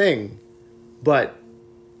risk thing, but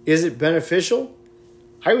is it beneficial?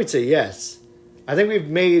 I would say yes. I think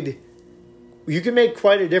you can make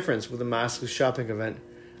quite a difference with a maskless shopping event.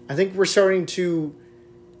 I think we're starting to,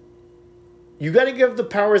 you got to give the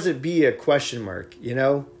powers that be a question mark, you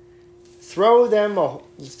know? Throw them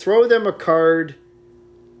a card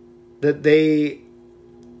that they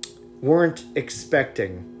weren't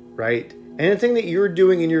expecting, right? Anything that you're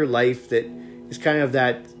doing in your life that is kind of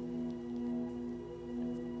that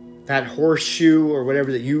horseshoe or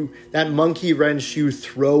whatever that monkey wrench you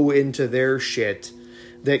throw into their shit,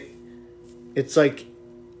 that it's like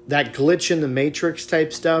that glitch in the Matrix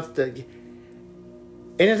type stuff, that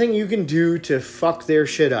anything you can do to fuck their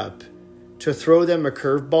shit up, to throw them a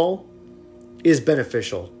curveball, is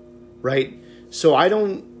beneficial, right? So I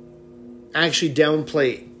don't actually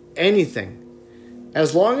downplay anything.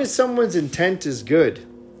 As long as someone's intent is good,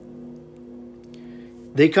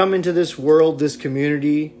 they come into this world, this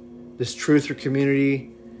community, this truther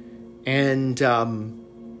community, and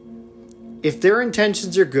if their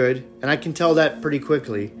intentions are good, and I can tell that pretty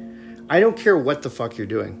quickly, I don't care what the fuck you're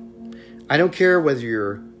doing. I don't care whether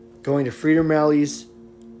you're going to freedom rallies,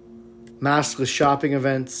 maskless shopping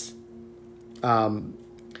events,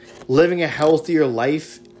 living a healthier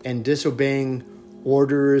life and disobeying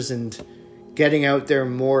orders and getting out there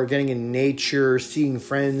more, getting in nature, seeing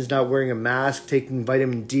friends, not wearing a mask, taking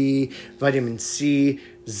vitamin D, vitamin C,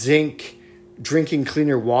 zinc, drinking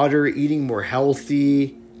cleaner water, eating more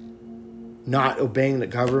healthy, not obeying the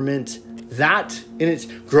government. That, and it's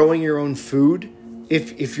growing your own food.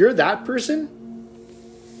 If you're that person,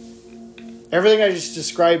 everything I just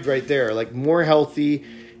described right there, like more healthy,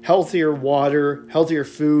 healthier water, healthier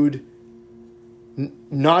food,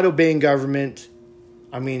 not obeying government.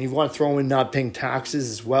 I mean, you want to throw in not paying taxes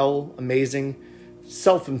as well. Amazing.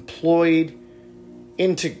 Self-employed,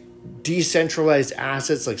 into decentralized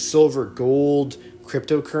assets like silver, gold,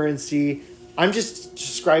 cryptocurrency. I'm just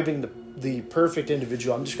describing the perfect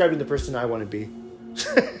individual. I'm describing the person I want to be.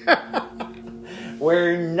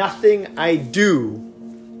 Where nothing I do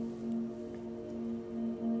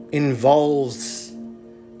involves,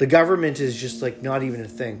 the government is just like not even a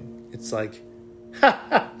thing. It's like,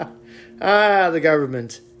 the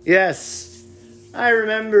government. Yes, I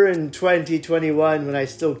remember in 2021 when I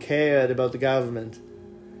still cared about the government.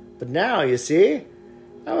 But now, you see,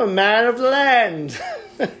 I'm a man of the land.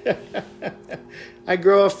 I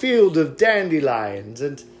grow a field of dandelions,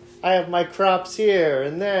 and I have my crops here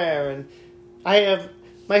and there, and I have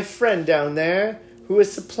my friend down there who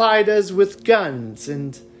has supplied us with guns,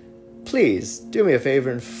 and please, do me a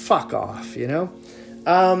favor and fuck off, you know?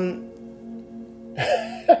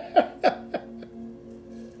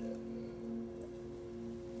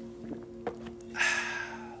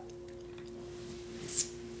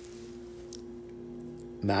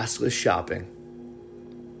 Maskless shopping.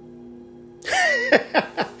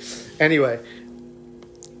 Anyway,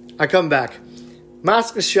 I come back.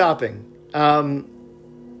 Maskless shopping. And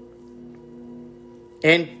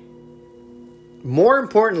more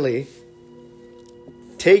importantly,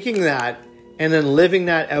 taking that and then living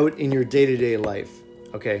that out in your day-to-day life.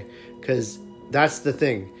 Okay? Because that's the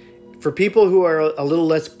thing. For people who are a little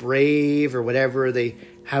less brave or whatever, they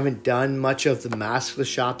haven't done much of the maskless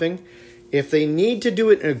shopping, if they need to do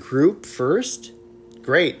it in a group first,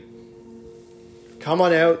 great. Come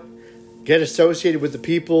on out, get associated with the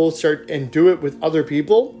people, start and do it with other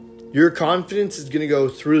people. Your confidence is going to go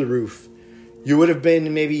through the roof. You would have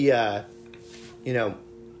been maybe, a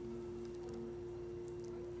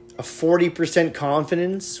 40%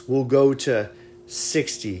 confidence will go to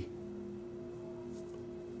 60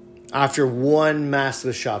 after one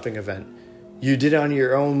maskless shopping event. You did it on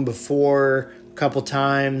your own before a couple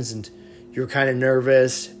times and you're kind of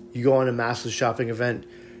nervous. You go on a maskless shopping event.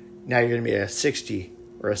 Now you're going to be a 60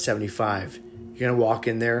 or a 75. You're going to walk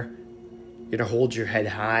in there. You're going to hold your head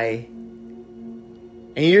high.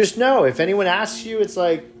 And you just know, if anyone asks you, it's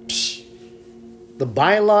like, psh, the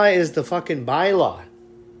bylaw is the fucking bylaw.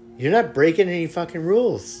 You're not breaking any fucking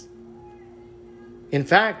rules. In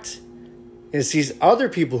fact, it's these other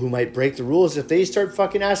people who might break the rules if they start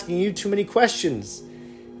fucking asking you too many questions.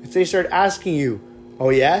 If they start asking you, oh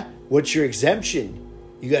yeah, what's your exemption?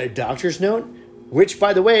 You got a doctor's note? Which,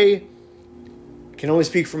 by the way, I can only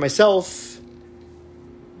speak for myself,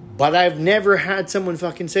 but I've never had someone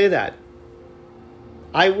fucking say that.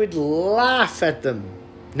 I would laugh at them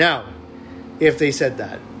now if they said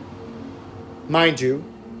that. Mind you,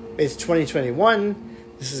 it's 2021.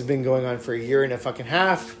 This has been going on for a year and a fucking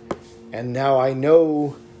half. And now I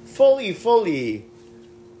know fully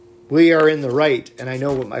we are in the right, and I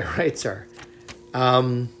know what my rights are.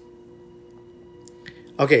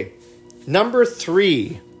 Okay, number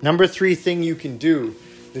three thing you can do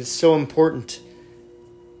that's so important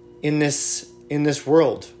in this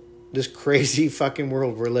world, this crazy fucking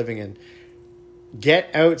world we're living in.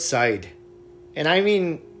 Get outside. And I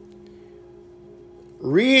mean,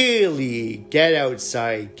 really get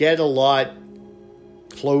outside. Get a lot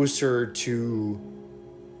closer to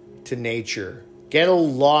nature. Get a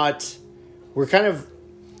lot. We're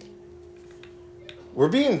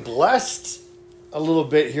being blessed a little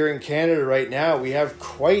bit here in Canada right now. We have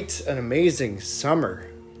quite an amazing summer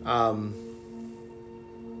ahead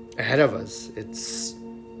of us. It's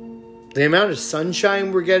the amount of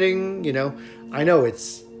sunshine we're getting, I know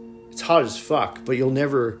it's hot as fuck, but you'll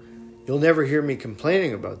never hear me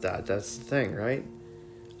complaining about that. That's the thing, right?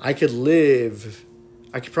 I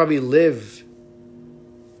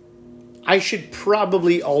should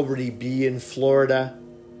probably already be in Florida.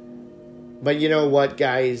 But you know what,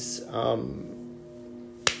 guys?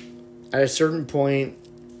 At a certain point,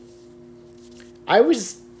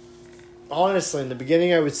 honestly, in the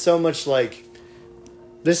beginning, I was so much like,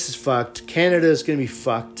 this is fucked. Canada is going to be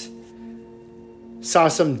fucked. Saw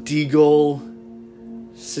some Deagle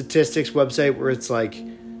statistics website where it's like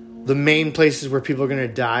the main places where people are going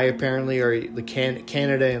to die apparently are the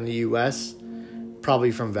Canada and the US,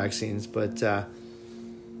 probably from vaccines. But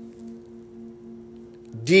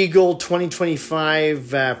Deagle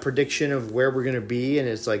 2025 prediction of where we're going to be, and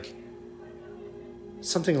it's like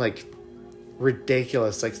something like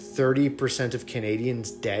ridiculous, like 30% of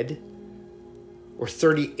Canadians dead, or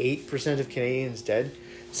 38% of Canadians dead.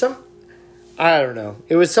 I don't know.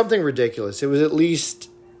 It was something ridiculous. It was at least,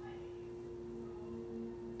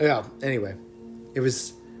 anyway, it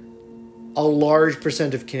was a large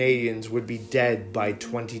percent of Canadians would be dead by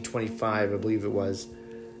 2025, I believe it was.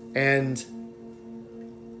 And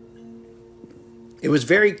it was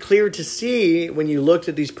very clear to see when you looked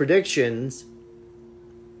at these predictions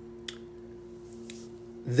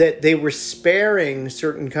that they were sparing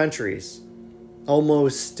certain countries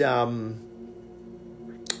almost obviously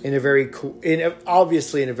in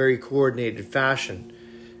a very coordinated fashion.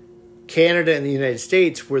 Canada and the United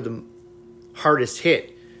States were the hardest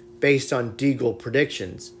hit based on Deagle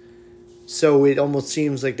predictions. So it almost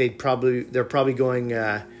seems like they're probably going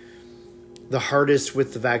the hardest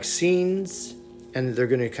with the vaccines, and they're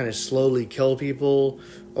going to kind of slowly kill people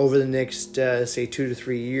over the next, say, 2 to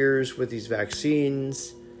 3 years with these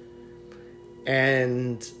vaccines.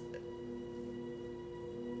 And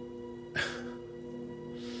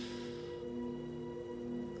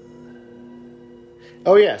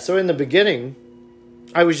oh yeah, so in the beginning,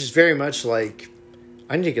 I was just very much like,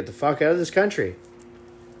 I need to get the fuck out of this country.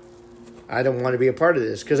 I don't want to be a part of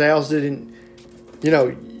this, because I also didn't,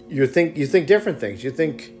 you think different things. You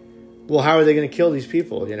think, well, how are they going to kill these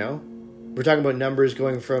people, We're talking about numbers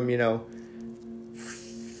going from,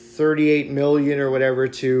 38 million or whatever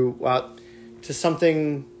to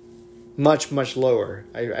something much, much lower.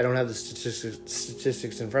 I don't have the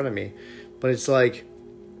statistics in front of me, but it's like,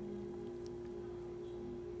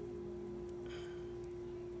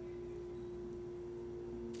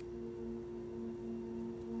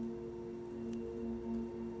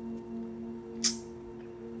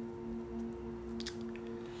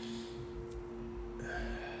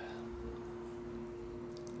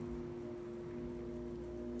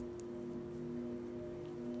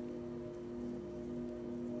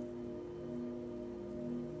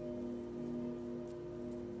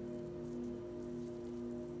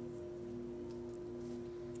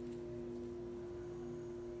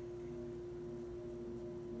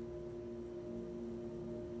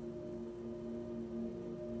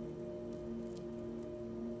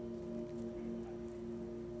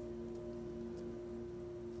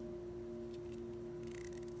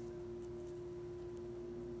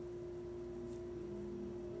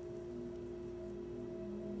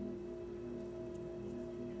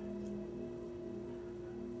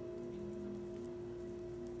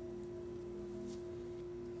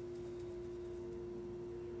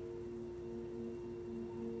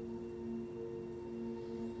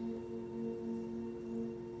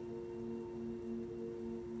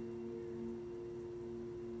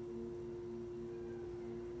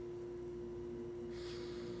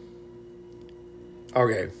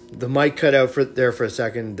 okay, the mic cut out for a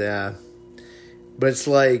second, but it's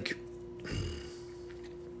like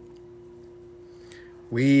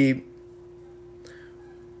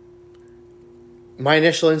my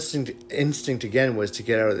initial instinct again was to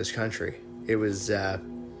get out of this country. It was, I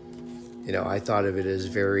thought of it as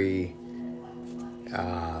very,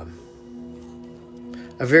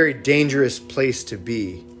 a very dangerous place to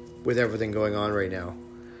be with everything going on right now.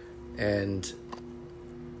 And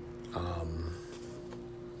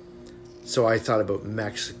so I thought about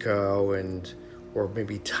Mexico or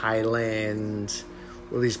maybe Thailand,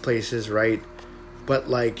 or these places, right? But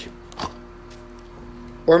like,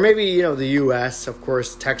 or maybe, the US, of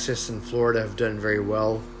course, Texas and Florida have done very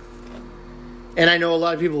well. And I know a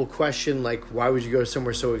lot of people question, like, why would you go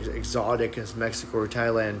somewhere so exotic as Mexico or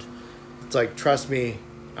Thailand? It's like, trust me,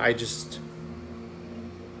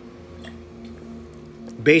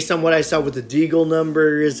 based on what I saw with the Deagle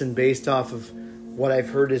numbers and based off of what I've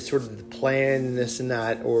heard is sort of the plan and this and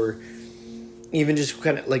that, or even just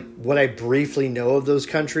kind of like what I briefly know of those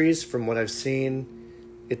countries from what I've seen,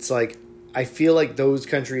 it's like, I feel like those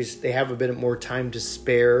countries, they have a bit more time to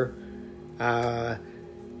spare.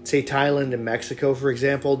 Say Thailand and Mexico, for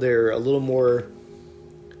example, they're a little more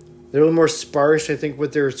sparse, I think,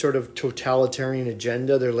 with their sort of totalitarian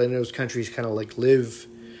agenda. They're letting those countries kind of like live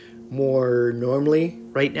more normally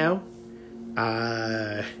right now.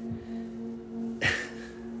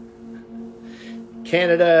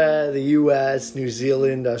 Canada, the US, New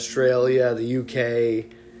Zealand, Australia, the UK,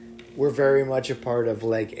 we're very much a part of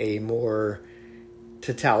like a more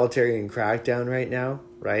totalitarian crackdown right now,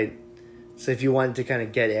 right? So if you wanted to kind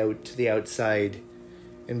of get out to the outside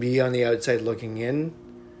and be on the outside looking in,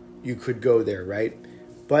 you could go there, right?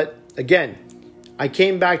 But again, I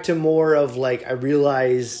came back to more of like, I've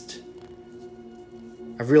realized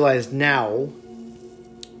now,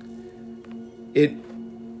 it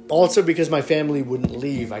also because my family wouldn't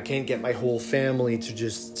leave. I can't get my whole family to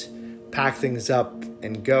just pack things up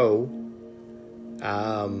and go.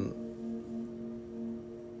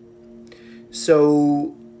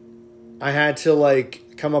 So I had to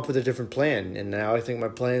like come up with a different plan. And now I think my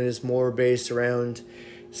plan is more based around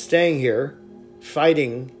staying here,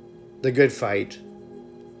 fighting the good fight.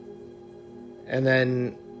 And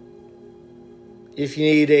then if you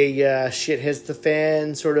need a shit hits the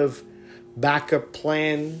fan sort of backup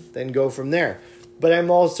plan, then go from there. But I'm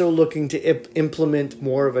also looking to implement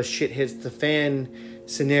more of a shit hits the fan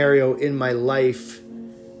scenario in my life,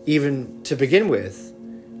 even to begin with,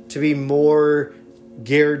 to be more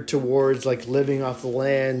geared towards like living off the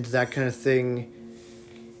land, that kind of thing,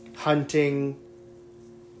 hunting,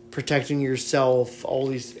 protecting yourself, all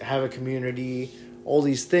these, have a community, all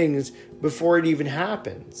these things before it even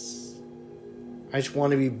happens. I just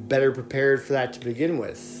want to be better prepared for that to begin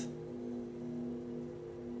with.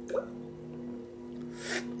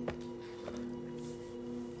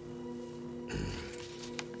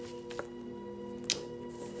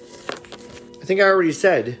 I think I already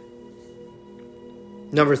said,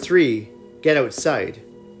 number 3, get outside.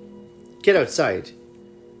 Get outside.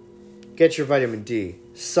 Get your vitamin D.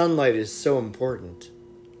 Sunlight is so important,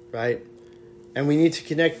 right? And we need to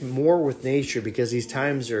connect more with nature because these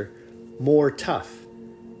times are more tough.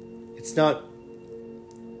 It's not,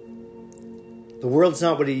 the world's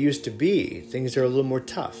not what it used to be. Things are a little more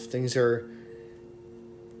tough.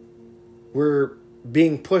 We're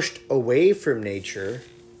being pushed away from nature.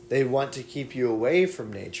 They want to keep you away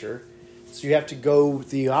from nature. So you have to go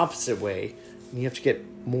the opposite way. And you have to get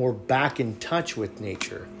more back in touch with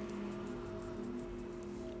nature.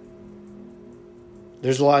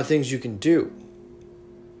 There's a lot of things you can do.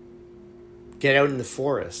 Get out in the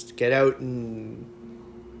forest. Get out in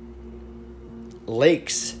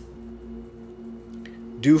lakes.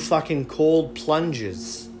 Do fucking cold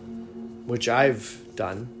plunges, which I've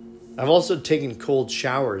done. I've also taken cold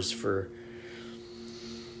showers for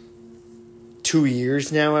 2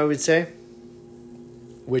 years now, I would say,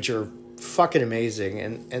 which are fucking amazing.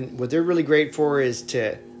 And what they're really great for is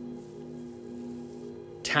to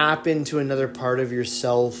tap into another part of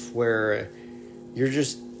yourself where you're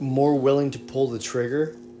just more willing to pull the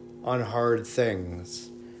trigger on hard things.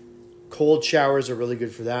 Cold showers are really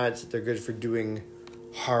good for that. They're good for doing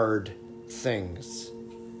hard things.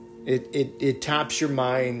 It taps your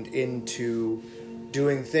mind into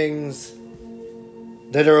doing things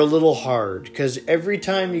that are a little hard, because every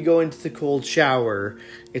time you go into the cold shower,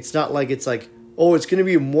 it's not like it's like, oh, it's going to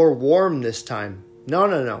be more warm this time.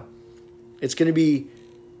 No. It's going to be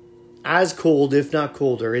as cold, if not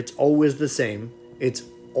colder. It's always the same. It's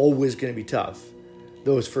always going to be tough,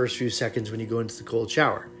 those first few seconds when you go into the cold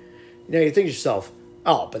shower. You think to yourself,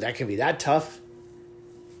 oh, but that can be that tough.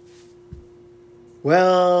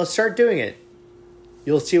 Well, start doing it.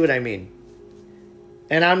 You'll see what I mean.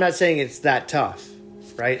 And I'm not saying it's that tough,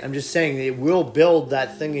 right? I'm just saying it will build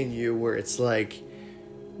that thing in you where it's like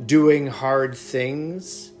doing hard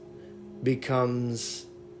things becomes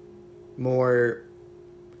more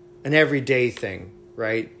an everyday thing,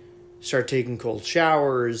 right? start taking cold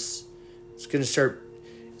showers. It's going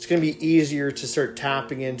to be easier to start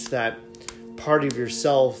tapping into that part of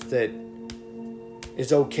yourself that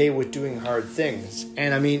is okay with doing hard things.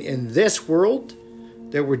 And I mean, in this world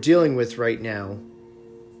that we're dealing with right now,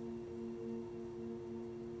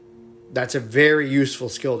 that's a very useful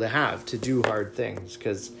skill to have, to do hard things,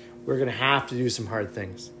 because we're going to have to do some hard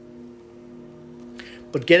things.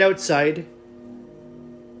 But get outside.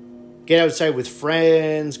 Get outside with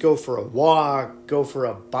friends. Go for a walk. Go for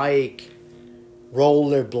a bike.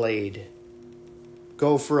 Rollerblade.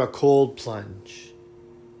 Go for a cold plunge.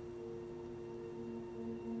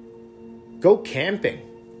 Go camping.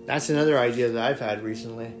 That's another idea that I've had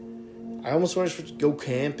recently. I almost want to go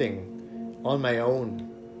camping on my own,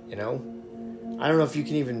 you know? I don't know if you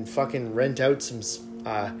can even fucking rent out some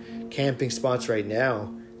camping spots right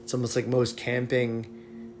now. It's almost like most camping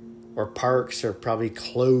or parks are probably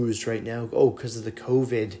closed right now. Oh, because of the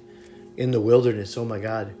COVID in the wilderness. Oh my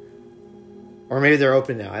God. Or maybe they're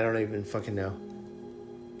open now. I don't even fucking know.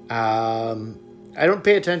 I don't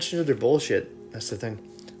pay attention to their bullshit. That's the thing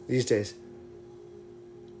these days.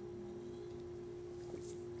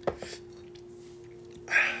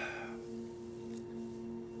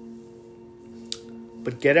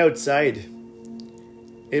 But get outside.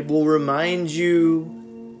 It will remind you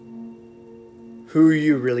who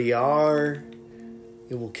you really are.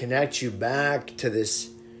 It will connect you back to this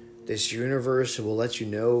universe. It will let you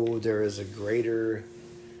know there is a greater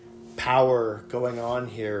power going on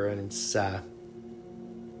here. And it's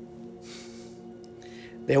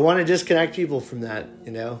they want to disconnect people from that,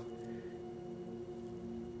 you know.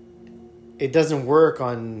 It doesn't work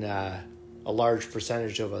on a large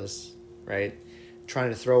percentage of us, right?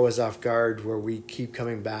 Trying to throw us off guard, where we keep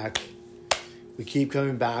coming back. We keep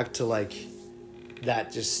coming back to like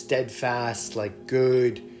that just steadfast, like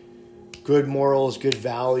good morals, good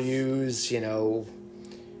values, you know,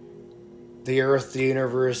 the earth, the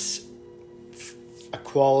universe,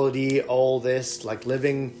 equality, all this, like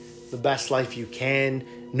living the best life you can,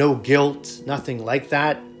 no guilt, nothing like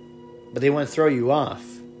that. But they want to throw you off.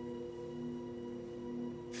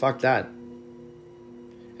 Fuck that.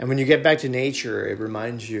 And when you get back to nature, it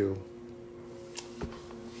reminds you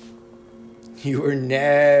you were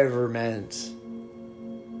never meant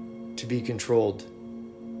to be controlled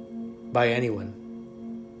by anyone.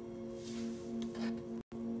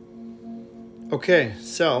 Okay,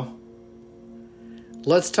 so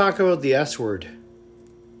let's talk about the S word.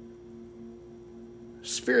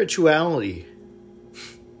 Spirituality.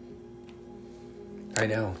 I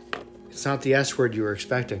know. It's not the S word you were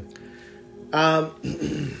expecting.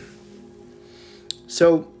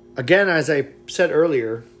 So, again, as I said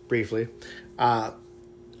earlier, briefly, I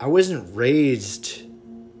wasn't raised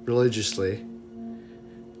religiously.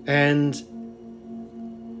 And,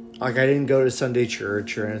 like, I didn't go to Sunday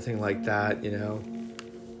church or anything like that, you know.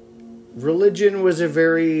 Religion was it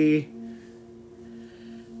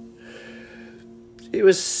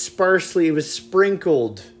was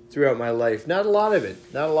sprinkled throughout my life. Not a lot of it.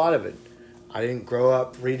 I didn't grow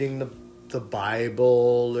up reading the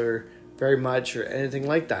Bible or very much or anything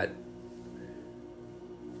like that.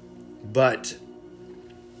 But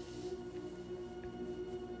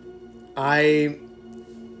my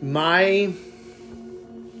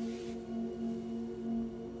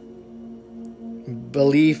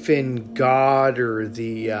belief in God or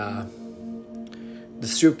the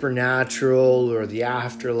supernatural or the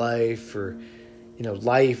afterlife or, you know,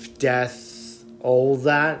 life, death, all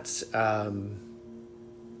that,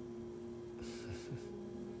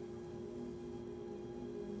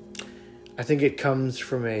 I think it comes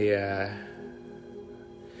from a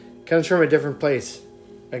different place.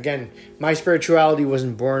 Again, my spirituality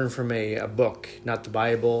wasn't born from a book, not the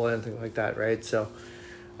Bible, anything like that, right? So,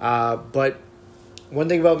 but one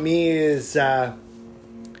thing about me is I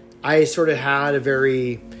sort of had a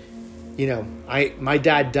very, you know, my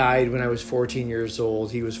dad died when I was 14 years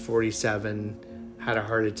old. He was 47, had a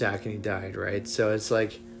heart attack, and he died, right? So it's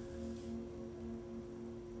like,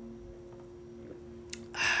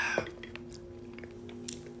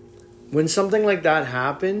 when something like that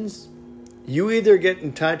happens, you either get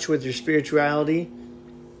in touch with your spirituality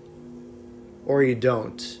or you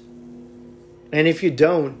don't. And if you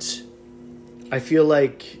don't, I feel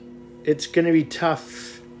like it's going to be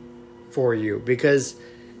tough for you because,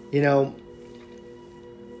 you know,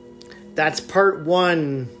 that's part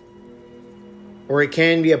one, or it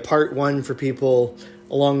can be a part one for people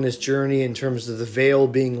along this journey in terms of the veil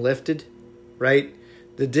being lifted, right?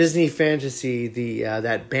 The Disney fantasy,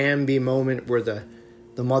 that Bambi moment where the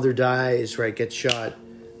mother dies, right, gets shot,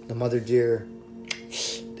 the mother deer,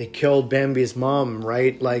 they killed Bambi's mom,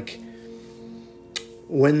 right? Like,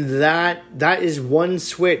 when that is one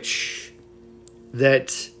switch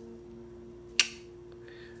that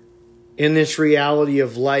in this reality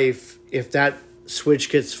of life, if that switch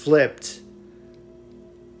gets flipped,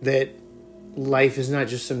 that life is not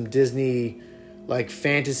just some Disney like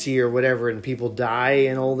fantasy or whatever and people die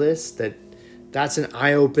and all this, that's an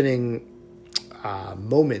eye-opening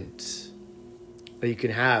moment that you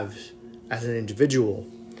can have as an individual.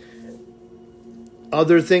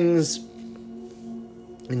 Other things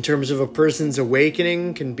in terms of a person's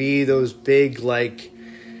awakening can be those big, like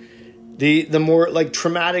the more like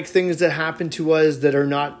traumatic things that happen to us that are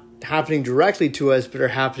not happening directly to us, but are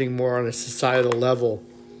happening more on a societal level.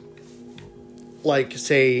 Like,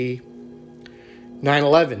 say,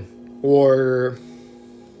 9/11, or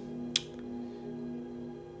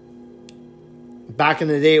back in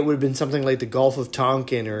the day, it would have been something like the Gulf of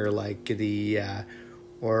Tonkin, or like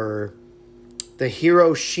or the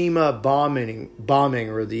Hiroshima bombing,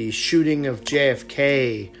 or the shooting of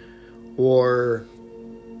JFK, or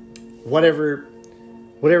whatever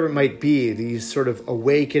it might be. These sort of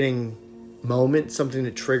awakening moments, something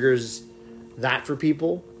that triggers that for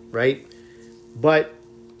people, right? But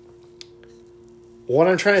what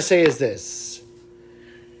I'm trying to say is this.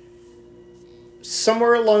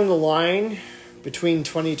 Somewhere along the line between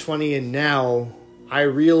 2020 and now, I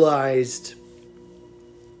realized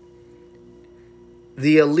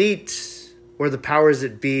the elite, or the powers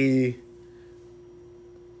that be,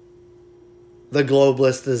 the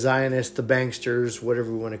globalists, the Zionists, the banksters, whatever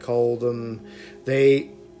we want to call them, they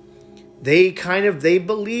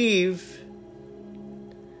believe,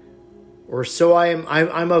 or so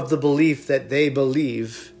I'm of the belief that they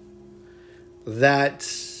believe that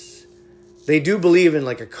they do believe in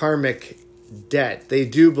like a karmic debt. They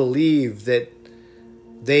do believe that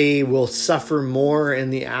they will suffer more in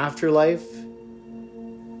the afterlife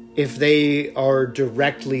if they are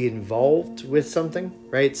directly involved with something,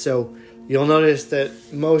 right? So you'll notice that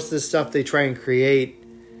most of the stuff they try and create,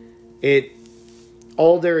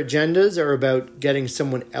 all their agendas are about getting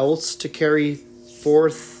someone else to carry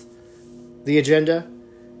forth the agenda,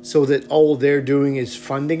 so that all they're doing is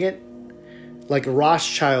funding it. Like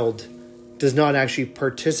Rothschild does not actually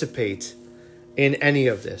participate in any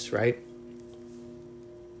of this, right?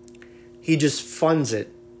 He just funds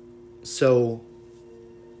it. So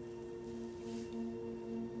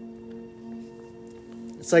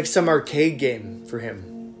it's like some arcade game for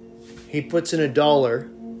him. He puts in $1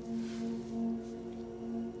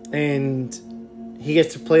 and he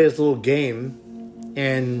gets to play his little game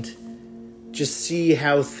and just see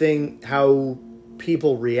how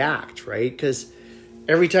people react, right? Because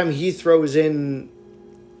every time he throws in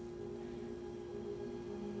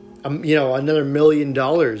another $1 million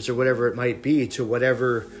or whatever it might be to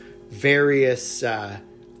whatever various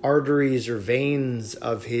arteries or veins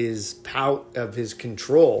of his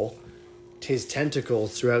control, his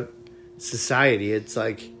tentacles throughout society, it's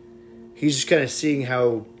like he's just kind of seeing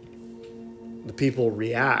how the people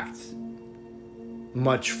react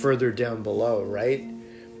much further down below, right?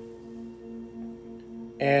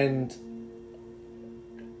 And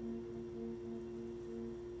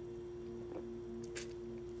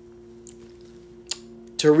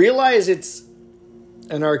to realize it's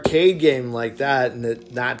an arcade game like that, and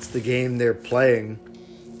that's the game they're playing,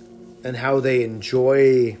 and how they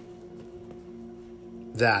enjoy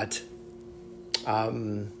that,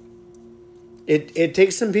 it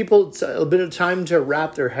takes some people a bit of time to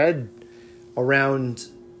wrap their head around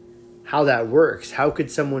how that works. How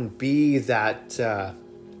could someone be that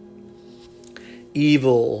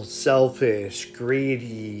evil, selfish,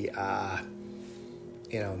 greedy,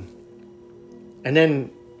 and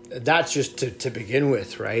then that's just to begin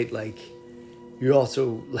with, right? Like, you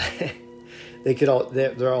also,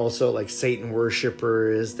 they're also like Satan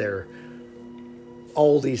worshipers, they're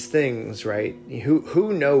all these things, right?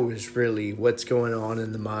 Who knows really what's going on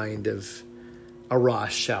in the mind of a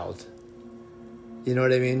Rothschild? You know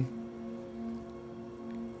what I mean?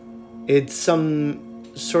 It's some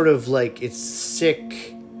sort of like, it's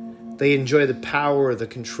sick. They enjoy the power, the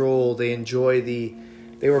control. They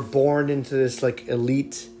were born into this like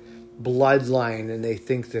elite bloodline, and they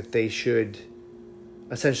think that they should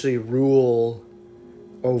essentially rule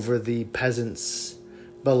over the peasants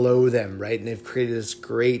below them, right? And they've created this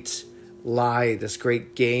great lie, this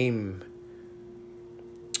great game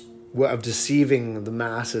of deceiving the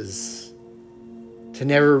masses to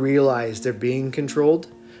never realize they're being controlled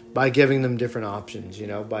by giving them different options,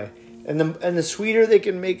 and the sweeter they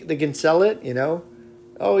can sell it,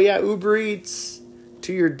 Oh yeah, Uber Eats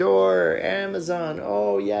to your door, Amazon,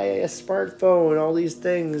 oh yeah, smartphone, all these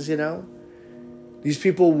things, These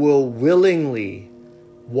people will willingly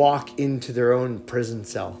walk into their own prison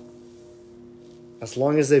cell. As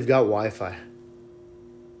long as they've got Wi-Fi.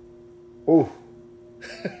 Oh.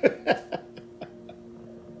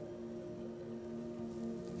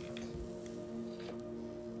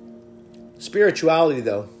 Spirituality,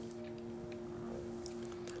 though.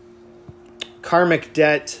 Karmic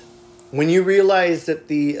debt. When you realize that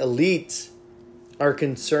the elite are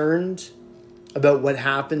concerned about what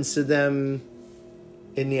happens to them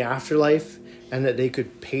in the afterlife and that they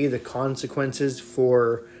could pay the consequences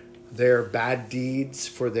for their bad deeds,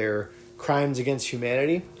 for their crimes against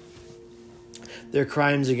humanity, their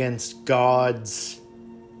crimes against God's,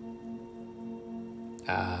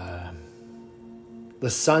 the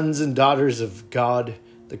sons and daughters of God,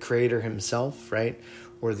 the Creator himself, right?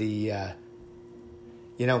 Or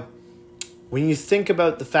when you think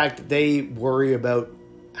about the fact that they worry about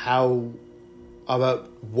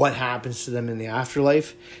what happens to them in the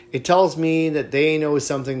afterlife, it tells me that they know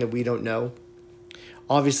something that we don't know.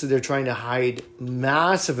 Obviously, they're trying to hide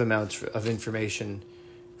massive amounts of information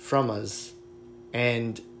from us.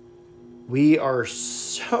 And we are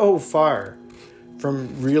so far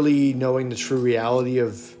from really knowing the true reality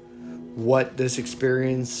of what this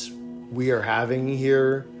experience we are having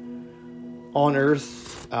here on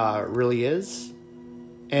Earth really is.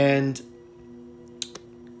 And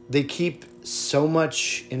they keep so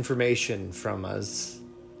much information from us.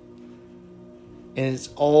 And it's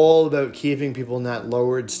all about keeping people in that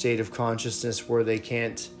lowered state of consciousness where they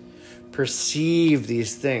can't perceive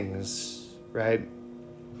these things, right?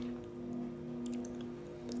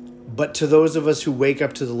 But to those of us who wake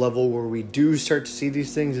up to the level where we do start to see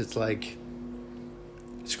these things, it's like,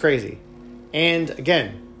 it's crazy. And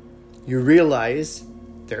again, you realize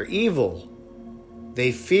they're evil.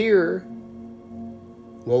 They fear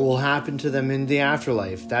what will happen to them in the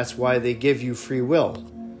afterlife. That's why they give you free will.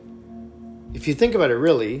 If you think about it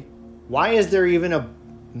really, why is there even a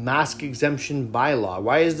mask exemption bylaw?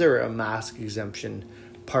 Why is there a mask exemption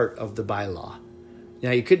part of the bylaw?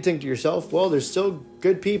 Now you could think to yourself, well, there's still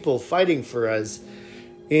good people fighting for us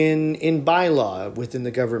in bylaw within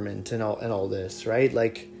the government and all this, right?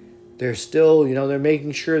 Like they're still, they're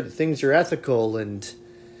making sure that things are ethical and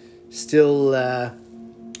still,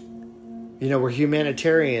 we're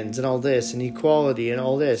humanitarians and all this and equality and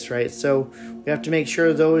all this, right? So we have to make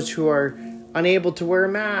sure those who are unable to wear a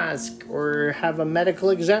mask or have a medical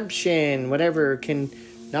exemption, whatever, can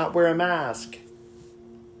not wear a mask.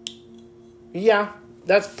 Yeah,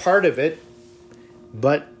 that's part of it.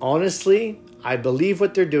 But honestly, I believe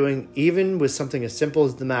what they're doing, even with something as simple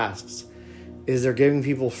as the masks, is they're giving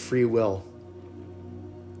people free will.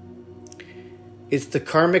 It's the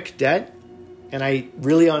karmic debt. And I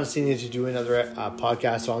really honestly need to do another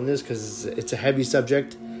podcast on this because it's a heavy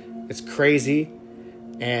subject. It's crazy.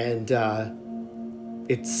 And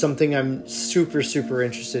it's something I'm super, super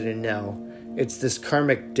interested in now. It's this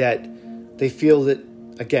karmic debt. They feel that,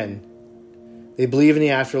 again, they believe in the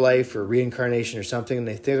afterlife or reincarnation or something, and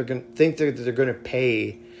they think that they're going to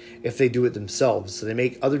pay if they do it themselves. So they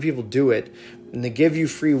make other people do it, and they give you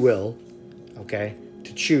free will, okay,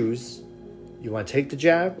 to choose. You want to take the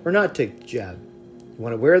jab or not take the jab? You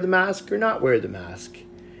want to wear the mask or not wear the mask?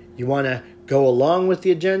 You want to go along with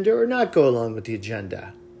the agenda or not go along with the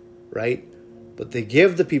agenda, right? But they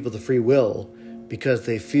give the people the free will because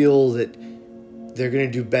they feel that they're going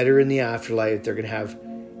to do better in the afterlife. They're going to have,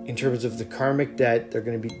 in terms of the karmic debt, they're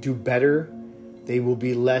going to do better. They will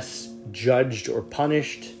be less judged or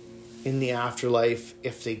punished in the afterlife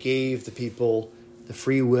if they gave the people the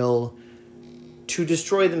free will to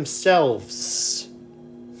destroy themselves.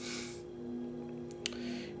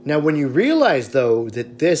 Now, when you realize, though,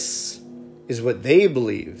 that this is what they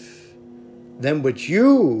believe, then what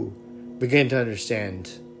you begin to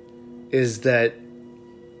understand is that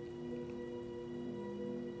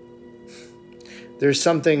there's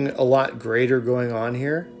something a lot greater going on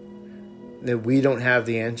here that we don't have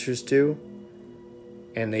the answers to.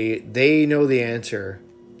 And they know the answer.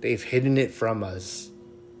 They've hidden it from us.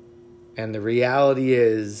 And the reality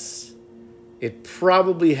is, it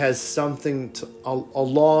probably has something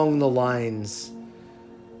along the lines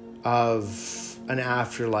of an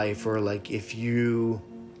afterlife, or like if you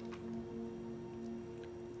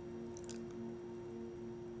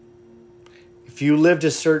lived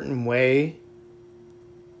a certain way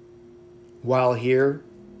while here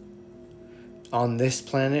on this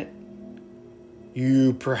planet,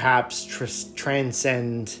 you perhaps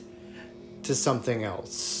transcend to something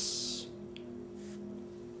else.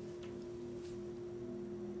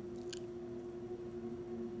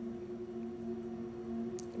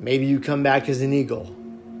 Maybe you come back as an eagle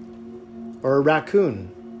or a raccoon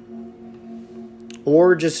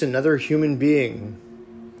or just another human being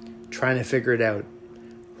trying to figure it out.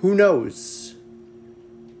 Who knows?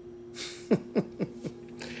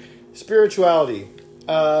 Spirituality.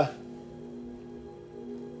 I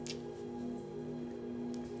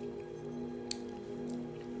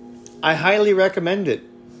highly recommend it.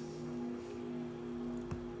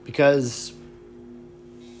 Because,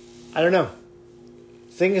 I don't know,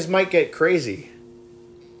 things might get crazy.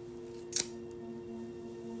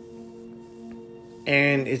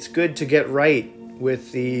 And it's good to get right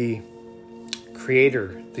with the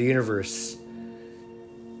Creator, the universe.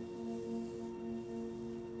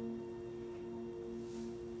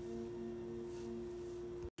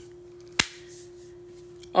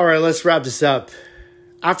 All right, let's wrap this up.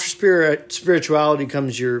 After spirituality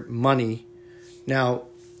comes your money. Now,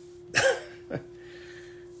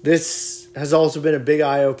 this has also been a big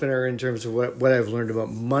eye-opener in terms of what I've learned about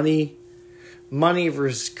money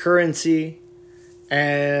versus currency.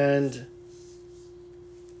 And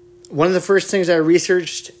one of the first things I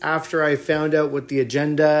researched after I found out what the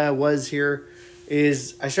agenda was here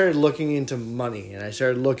is I started looking into money. And I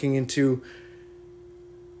started looking into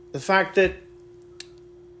the fact that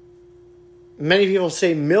many people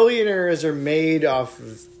say millionaires are made off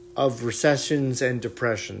of recessions and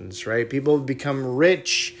depressions, right? People become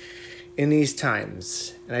rich in these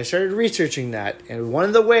times. And I started researching that. And one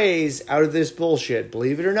of the ways out of this bullshit,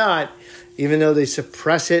 believe it or not, even though they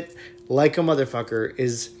suppress it like a motherfucker,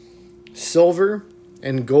 is silver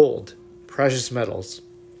and gold, precious metals.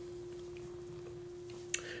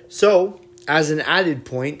 So, as an added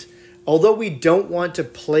point, although we don't want to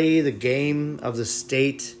play the game of the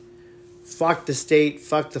state, fuck the state,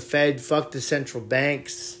 fuck the Fed, fuck the central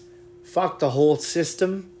banks, fuck the whole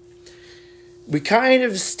system, we kind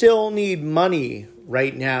of still need money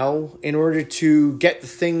right now in order to get the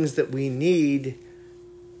things that we need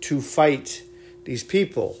to fight these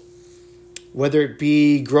people. Whether it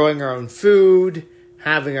be growing our own food,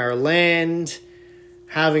 having our land,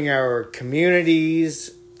 having our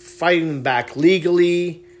communities, fighting them back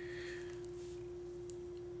legally.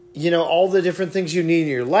 You know, all the different things you need in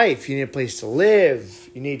your life. You need a place to live.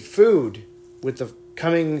 You need food. With the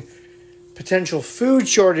coming potential food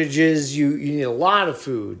shortages, you need a lot of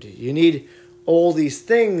food. You need all these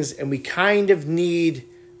things, and we kind of need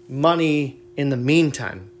money in the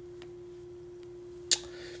meantime.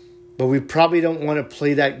 But we probably don't want to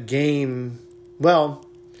play that game. Well,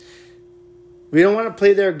 we don't want to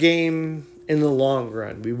play their game in the long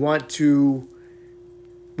run. We want to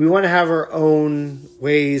have our own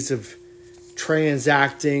ways of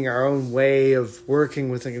transacting, our own way of working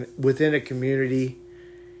within a community.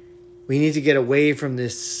 We need to get away from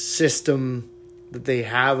this system that they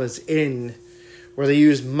have us in, where they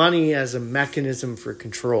use money as a mechanism for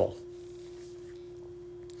control.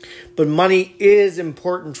 But money is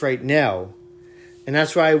important right now. And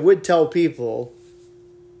that's why I would tell people,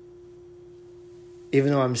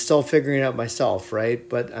 even though I'm still figuring it out myself, right?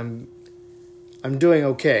 But I'm doing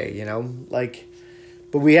okay, you know?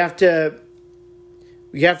 But we have to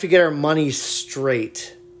get our money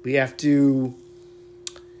straight. We have to,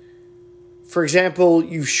 for example,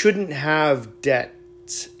 you shouldn't have debt.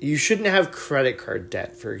 You shouldn't have credit card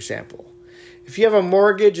debt, for example. If you have a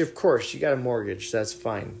mortgage, of course, you got a mortgage. That's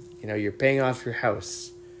fine. You know, you're paying off your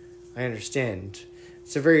house. I understand.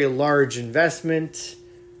 It's a very large investment.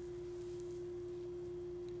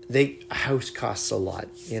 A house costs a lot,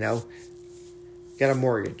 you know. You got a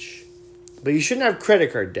mortgage. But you shouldn't have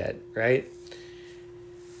credit card debt, right?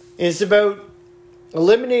 And it's about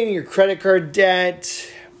eliminating your credit card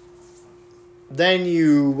debt. Then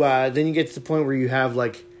you get to the point where you have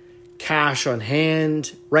like cash on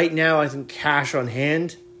hand. Right now, I think cash on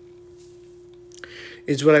hand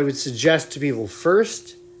is what I would suggest to people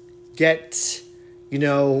first. Get,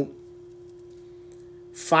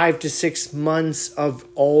 5 to 6 months of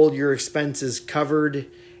all your expenses covered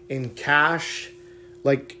in cash.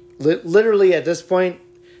 Like literally at this point,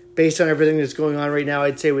 based on everything that's going on right now,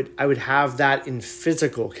 I'd say I would have that in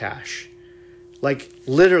physical cash. Like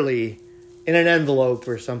literally in an envelope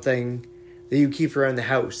or something that you keep around the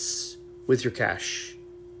house with your cash.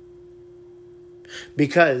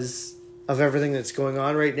 Because of everything that's going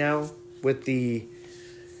on right now with the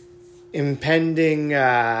impending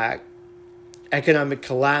economic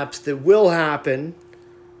collapse that will happen,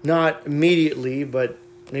 not immediately, but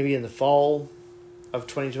maybe in the fall of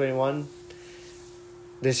 2021,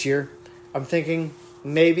 this year. I'm thinking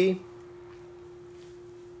maybe,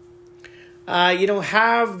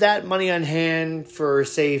 have that money on hand for,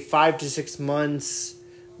 say, 5 to 6 months.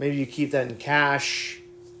 Maybe you keep that in cash.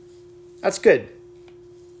 That's good.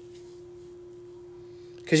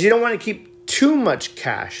 Because you don't want to keep too much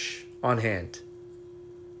cash on hand,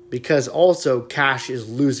 because also cash is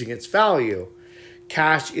losing its value.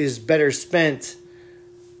 Cash is better spent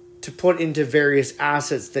to put into various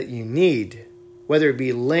assets that you need, whether it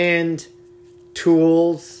be land,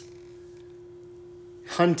 tools,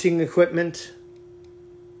 hunting equipment,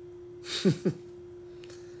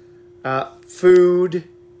 food,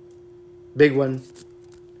 big one,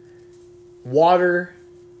 water,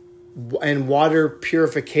 and water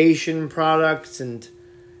purification products and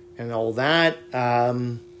all that,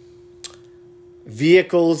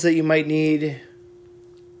 vehicles that you might need.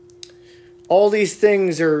 All these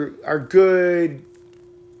things are good.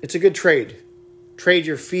 It's a good trade. Trade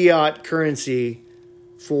your fiat currency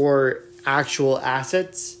for actual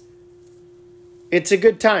assets. It's a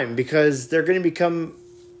good time because they're going to become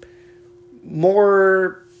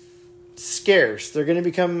more scarce.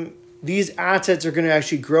 These assets are going to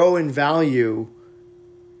actually grow in value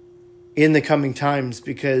in the coming times,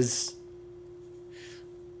 because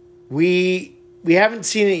we haven't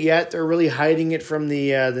seen it yet. They're really hiding it from the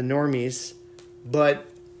normies, but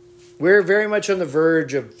we're very much on the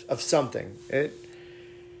verge of something.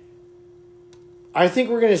 I think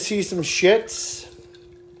we're going to see some shits.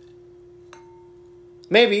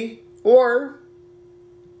 Maybe. Or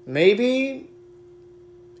maybe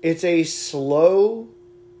it's a slow,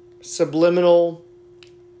 subliminal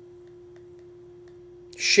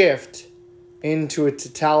shift into a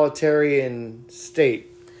totalitarian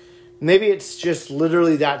state. Maybe it's just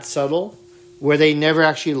literally that subtle, where they never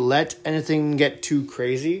actually let anything get too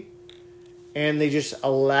crazy, and they just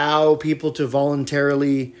allow people to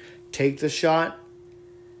voluntarily take the shot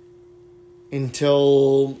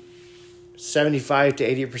until 75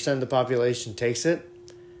 to 80% of the population takes it.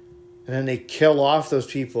 And then they kill off those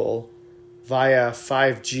people via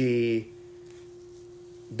 5G,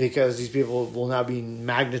 because these people will now be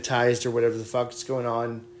magnetized or whatever the fuck is going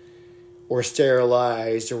on, or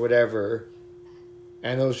sterilized or whatever.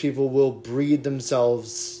 And those people will breed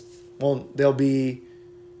themselves. Well,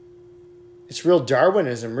 it's real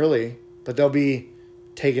Darwinism, really, but they'll be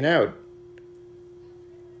taken out,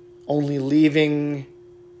 only leaving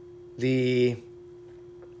the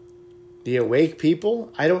awake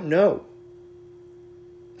people. I don't know.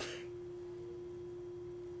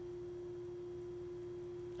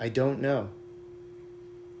 I don't know.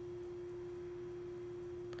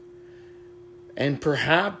 And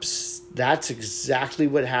perhaps that's exactly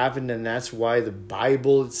what happened, and that's why the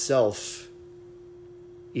Bible itself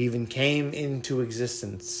even came into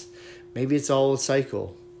existence. Maybe it's all a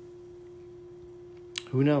cycle.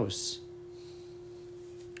 Who knows?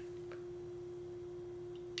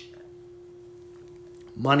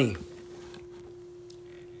 Money.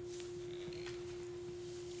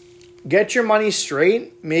 Get your money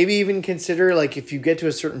straight. Maybe even consider, like, if you get to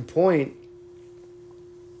a certain point,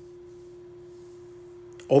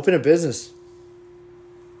 open a business.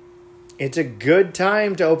 It's a good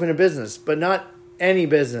time to open a business, but not any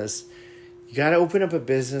business. You got to open up a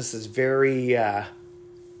business that's very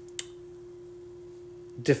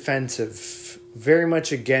defensive, very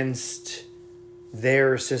much against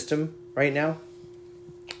their system right now.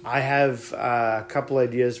 I have a couple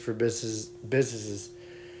ideas for businesses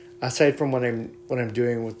aside from what I'm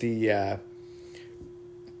doing with the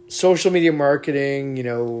social media marketing,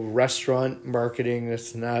 restaurant marketing,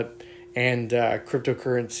 this and that, and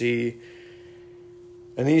cryptocurrency.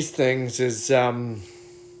 And these things is, I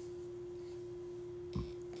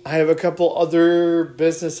have a couple other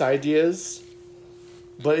business ideas,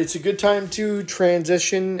 but it's a good time to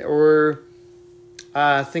transition or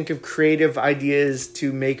think of creative ideas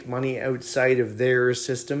to make money outside of their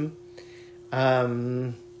system.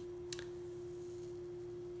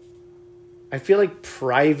 I feel like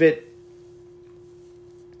private,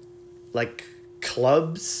 like,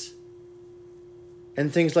 clubs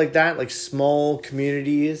and things like that, like small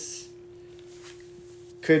communities,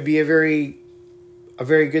 could be a very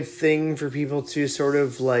good thing for people to sort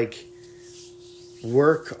of, like,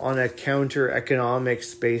 work on a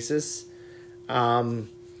counter-economics basis. I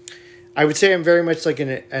would say I'm very much like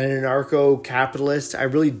an anarcho-capitalist. I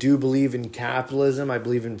really do believe in capitalism. I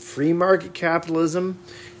believe in free market capitalism.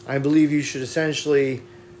 I believe you should essentially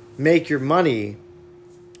make your money.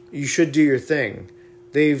 You should do your thing.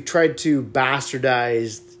 They've tried to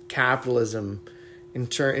bastardize capitalism in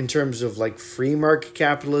terms of, like, free market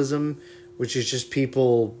capitalism, which is just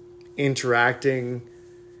people interacting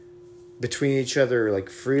between each other, like,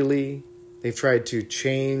 freely. They've tried to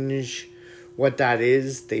change what that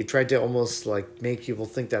is. They tried to almost, like, make people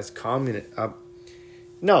think that's communist.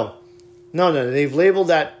 No. They've labeled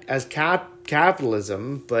that as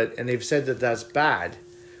capitalism, and they've said that that's bad.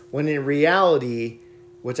 When in reality,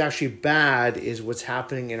 what's actually bad is what's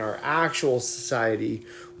happening in our actual society,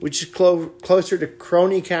 which is closer to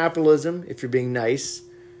crony capitalism, if you're being nice,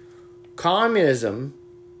 communism,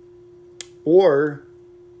 or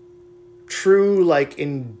true like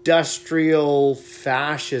industrial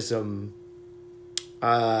fascism,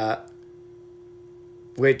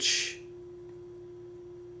 which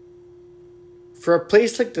for a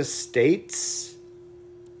place like the States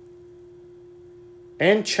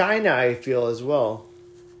and China, I feel as well,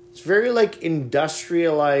 it's very like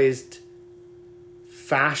industrialized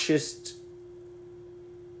fascist,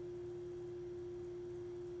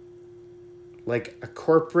 like a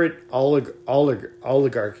corporate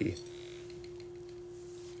oligarchy.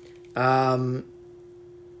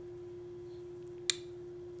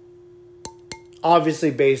 Obviously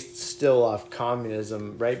based still off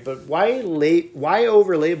communism, right? But why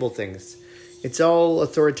over-label things? It's all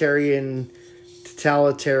authoritarian,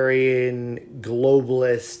 totalitarian,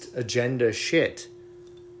 globalist agenda shit,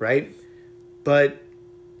 right? But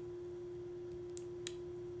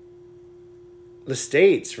the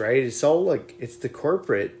States, right? It's all like, it's the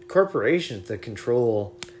corporations that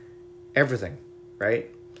control everything, right?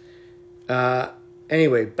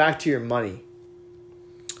 Anyway, back to your money.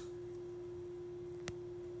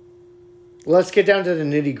 Let's get down to the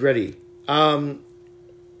nitty gritty.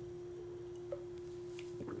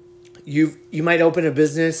 You might open a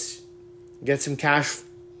business, get some cash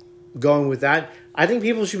going with that. I think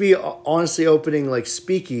people should be honestly opening like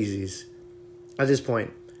speakeasies at this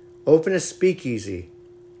point. Open a speakeasy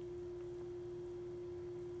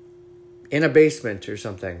in a basement or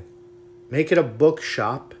something. Make it a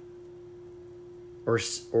bookshop or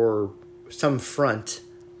some front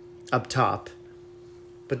up top.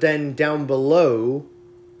 But then down below,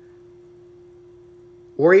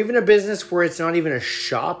 or even a business where it's not even a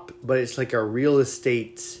shop, but it's like a real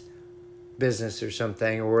estate business or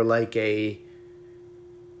something, or like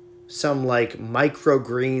some like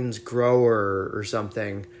microgreens grower or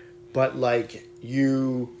something. But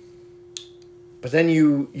then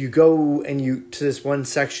you go and you to this one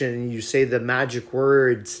section and you say the magic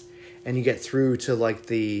words and you get through to like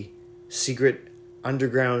the secret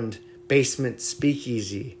underground basement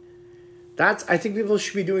speakeasy. I think people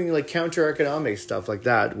should be doing like counter economic stuff like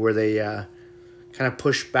that, where they kind of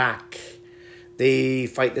push back. They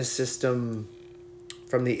fight the system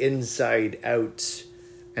from the inside out,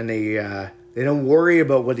 and they don't worry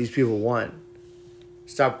about what these people want.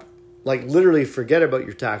 Stop, like literally forget about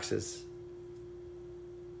your taxes.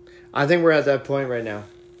 I think we're at that point right now.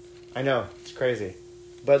 I know, it's crazy.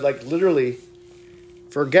 But like literally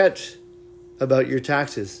forget about your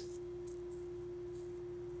taxes.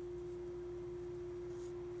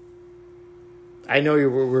 I know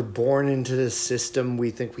we're born into this system.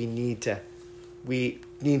 We think we need to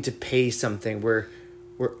pay something. We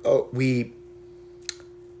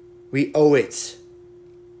owe it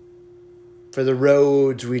for the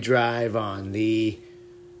roads we drive on, the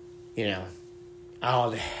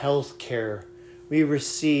health care we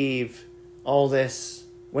receive, all this,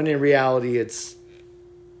 when in reality it's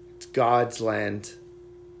God's land,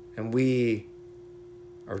 and we're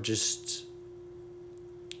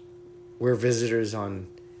visitors on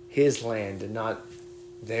his land and not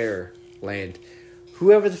their land.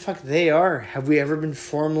 Whoever the fuck they are, have we ever been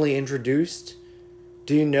formally introduced?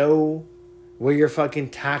 Do you know where your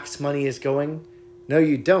fucking tax money is going? No,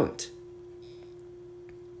 you don't.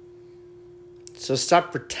 So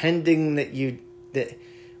stop pretending that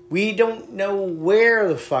we don't know where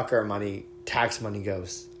the fuck our tax money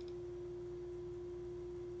goes.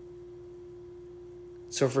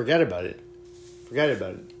 So forget about it.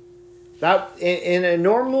 That in a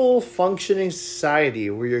normal functioning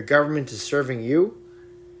society where your government is serving you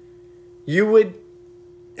would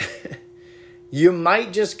you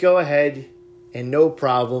might just go ahead and no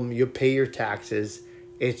problem, you pay your taxes.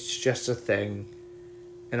 It's just a thing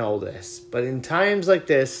and all this. But in times like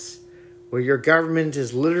this, where your government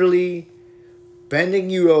is literally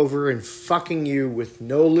bending you over and fucking you with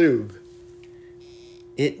no lube,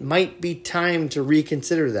 it might be time to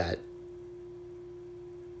reconsider that.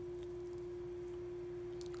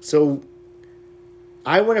 So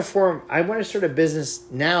I want to start a business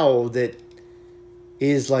now that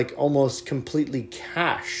is like almost completely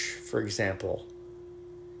cash, for example.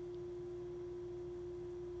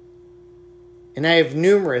 And I have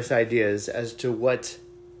numerous ideas as to what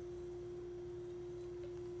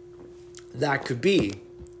that could be.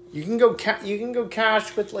 You can go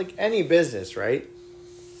cash with like any business, right?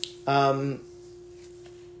 I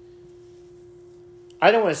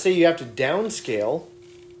don't want to say you have to downscale,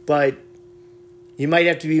 but You might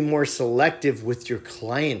have to be more selective with your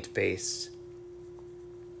client base.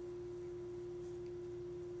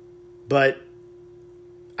 But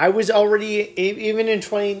I was already, even in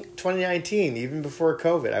 2019, even before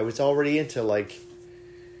COVID, I was already into like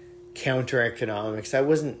counter economics. I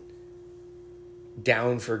wasn't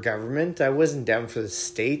down for government. I wasn't down for the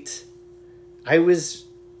state. I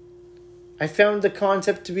found the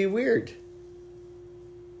concept to be weird.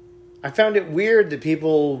 I found it weird that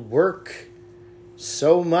people work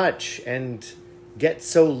so much and get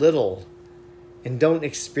so little and don't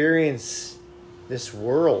experience this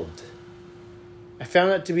world. I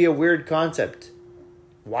found that to be a weird concept.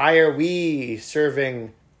 Why are we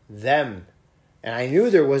serving them? And I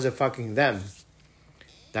knew there was a fucking them.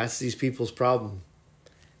 That's these people's problem.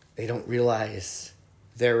 They don't realize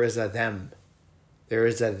there is a them. There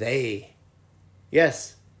is a they.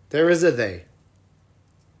 Yes, there is a they.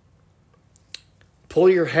 Pull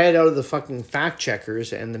your head out of the fucking fact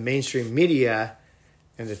checkers and the mainstream media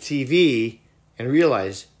and the TV and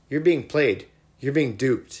realize you're being played. You're being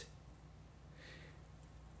duped.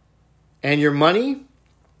 And your money's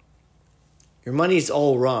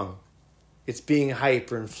all wrong. It's being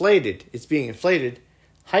hyperinflated. It's being inflated,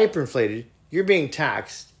 hyperinflated. You're being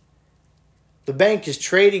taxed. The bank is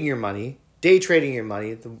trading your money, day trading your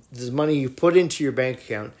money. The money you put into your bank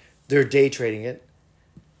account, they're day trading it.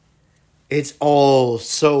 It's all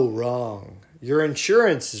so wrong. Your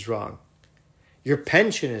insurance is wrong. Your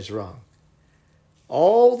pension is wrong.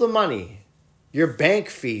 All the money, your bank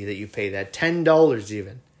fee that you pay, that $10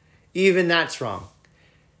 even that's wrong.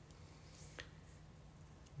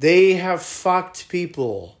 They have fucked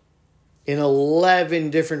people in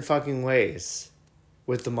 11 different fucking ways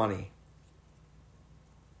with the money.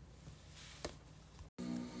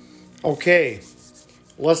 Okay,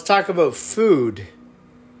 let's talk about food.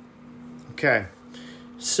 Okay,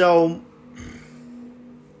 so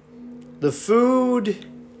the food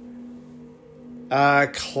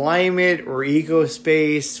climate or eco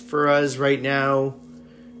space for us right now,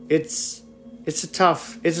 it's a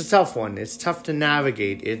tough one. It's tough to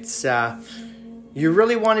navigate. It's you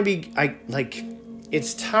really want to be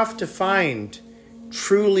it's tough to find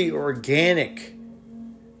truly organic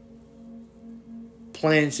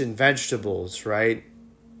plants and vegetables, right?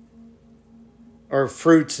 Or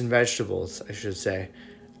fruits and vegetables, I should say.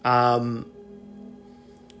 You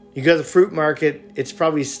go to the fruit market, it's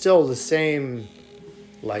probably still the same,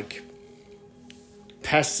 like,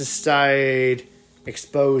 pesticide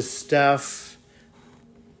exposed stuff,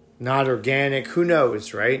 not organic, who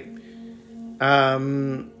knows, right? But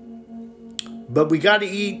we got to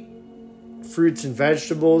eat fruits and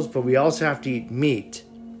vegetables, but we also have to eat meat.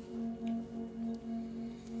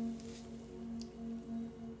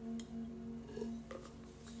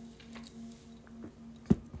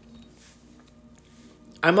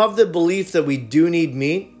 I'm of the belief that we do need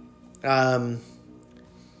meat. I've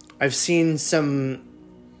seen some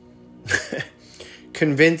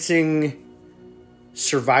convincing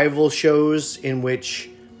survival shows in which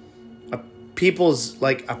a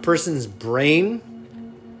person's brain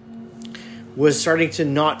was starting to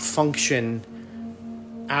not function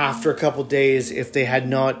after a couple days if they had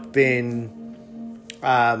not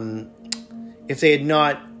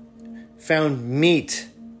found meat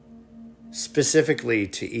specifically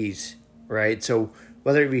to eat, right? So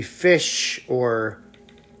whether it be fish or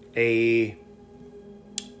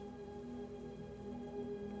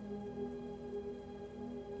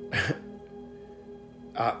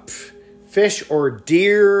fish or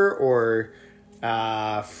deer or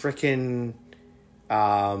a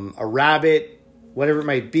rabbit, whatever it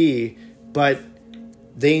might be, but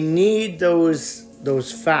they need those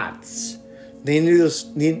fats. They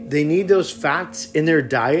need those fats in their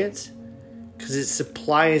diet because it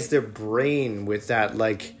supplies their brain with that,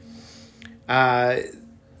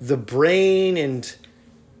 the brain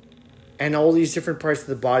and all these different parts of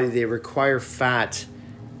the body, they require fat.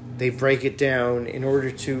 They break it down in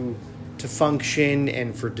order to function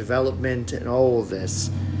and for development and all of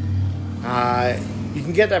this. You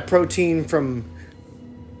can get that protein from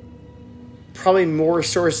probably more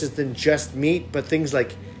sources than just meat, but things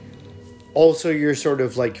like also your sort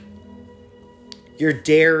of like your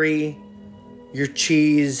dairy, your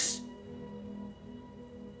cheese,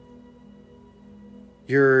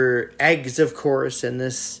 your eggs, of course, and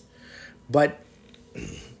this, but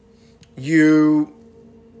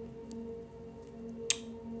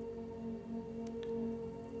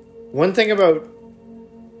one thing about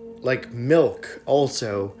like milk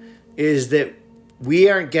also is that we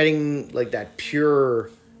aren't getting like that pure,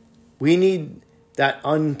 we need that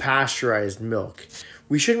unpasteurized milk.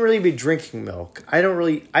 we shouldn't really be drinking milk. I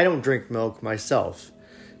don't drink milk myself.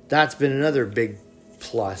 That's been another big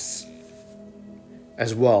plus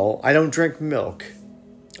as well. I don't drink milk.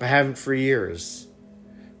 I haven't for years.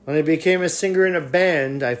 When I became a singer in a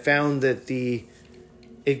band, I found that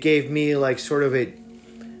it gave me like sort of it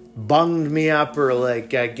bunged me up or like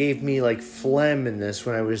gave me like phlegm in this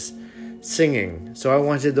when I was singing. So I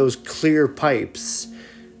wanted those clear pipes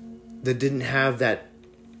that didn't have that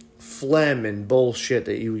phlegm and bullshit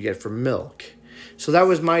that you would get from milk. So that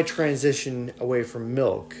was my transition away from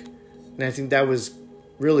milk. And I think that was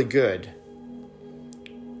really good.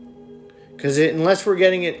 Because unless we're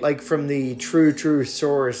getting it like from the true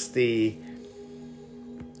source, the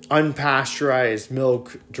unpasteurized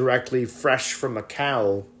milk directly fresh from a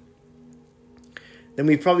cow, then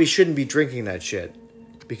we probably shouldn't be drinking that shit.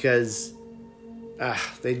 Because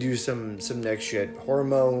they do some next shit.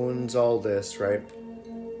 Hormones, all this, right?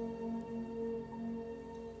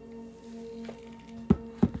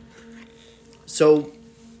 So,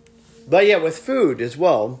 but yeah, with food as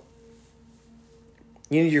well,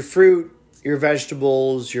 you need your fruit, your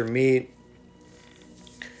vegetables, your meat,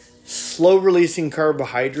 slow releasing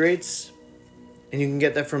carbohydrates, and you can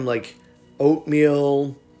get that from like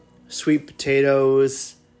oatmeal, sweet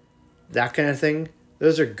potatoes, that kind of thing.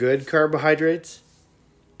 Those are good carbohydrates,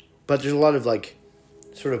 but there's a lot of like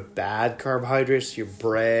sort of bad carbohydrates, your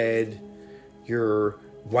bread, your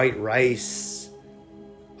white rice,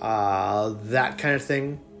 that kind of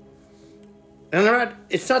thing. And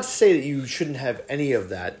it's not to say that you shouldn't have any of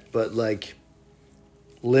that, but like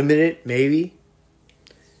limit it maybe.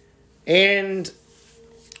 And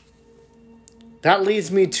that leads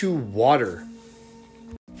me to water.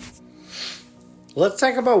 Let's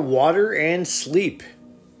talk about water and sleep.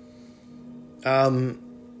 I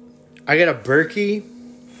got a Berkey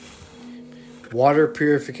water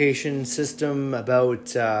purification system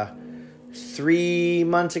about 3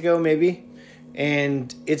 months ago maybe,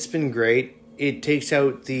 and it's been great. It takes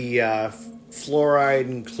out the fluoride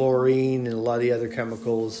and chlorine and a lot of the other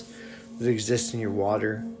chemicals that exist in your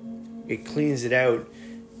water. It cleans it out.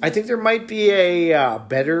 I think there might be a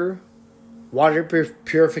better water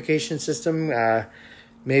purification system.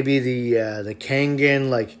 Maybe the Kangen,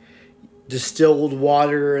 like distilled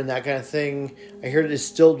water and that kind of thing. I heard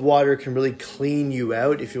distilled water can really clean you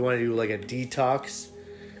out if you want to do like a detox.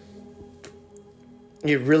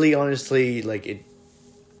 It really honestly, like, it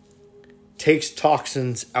takes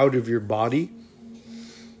toxins out of your body.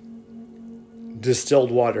 Distilled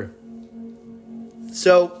water.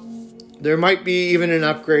 So, there might be even an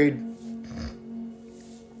upgrade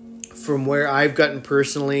from where I've gotten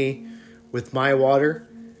personally with my water.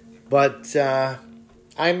 But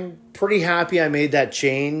I'm pretty happy I made that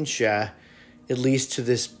change, at least to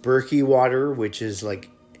this Berkey water, which is like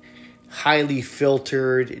highly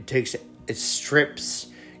filtered. It strips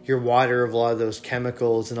your water of a lot of those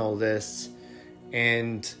chemicals and all this.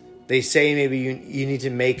 And they say maybe you need to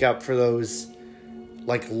make up for those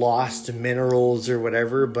like lost minerals or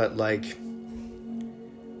whatever, but like,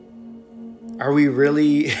 are we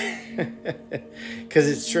really? Because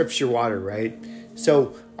it strips your water, right?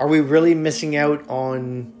 So are we really missing out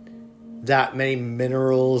on that many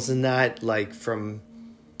minerals and that, like, from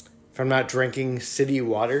not drinking city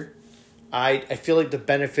water? I feel like the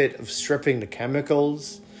benefit of stripping the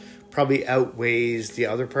chemicals probably outweighs the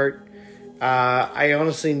other part. I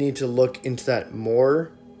honestly need to look into that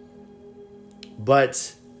more.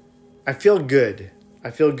 But I feel good.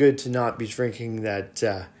 I feel good to not be drinking that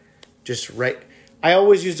just right. I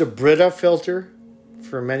always used a Brita filter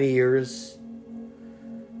for many years.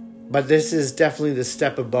 But this is definitely the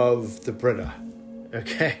step above the Brita.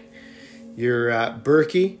 Okay? Your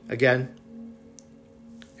Berkey, again.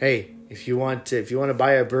 Hey, if you want to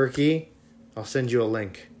buy a Berkey, I'll send you a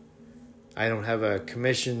link. I don't have a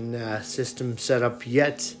commission system set up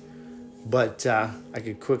yet, but I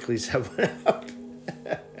could quickly set one up.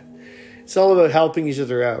 It's all about helping each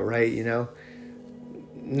other out, right? You know?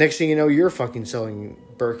 Next thing you know, you're fucking selling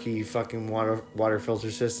Berkey fucking water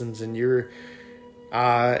filter systems, and you're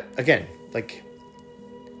again, like,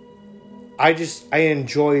 I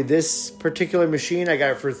enjoy this particular machine. I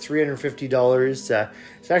got it for $350.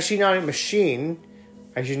 It's actually not a machine.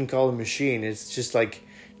 I shouldn't call it a machine. It's just like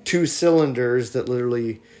 2 cylinders that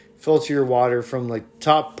literally filter your water from like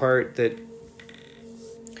top part that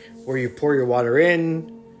where you pour your water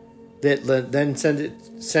in, that then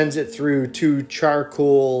sends it through 2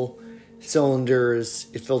 charcoal cylinders.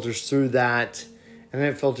 It filters through that, and then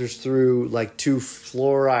it filters through like 2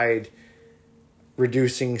 fluoride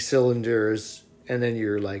reducing cylinders, and then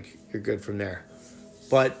you're good from there.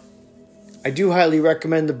 But I do highly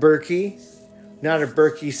recommend the Berkey. Not a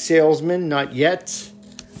Berkey salesman, not yet.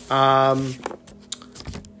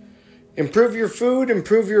 Improve your food,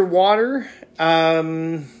 improve your water.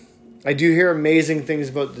 I do hear amazing things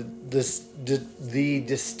about the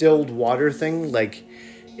distilled water thing. Like,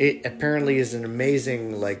 it apparently is an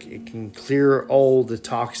amazing, like, it can clear all the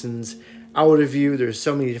toxins out of you. There's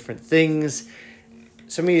so many different things,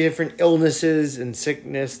 so many different illnesses and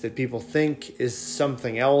sickness that people think is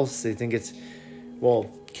something else. They think it's, well,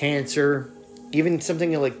 cancer, even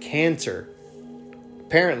something like cancer.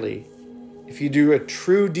 Apparently, if you do a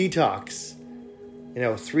true detox,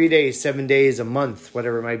 3 days, 7 days, a month,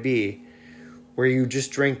 whatever it might be, where you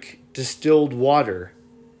just drink distilled water,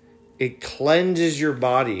 it cleanses your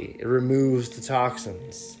body. It removes the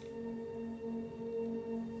toxins.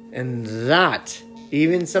 And that,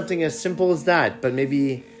 even something as simple as that, but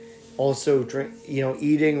maybe also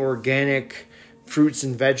eating organic fruits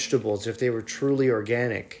and vegetables, if they were truly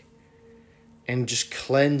organic, and just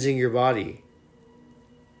cleansing your body,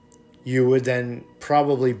 you would then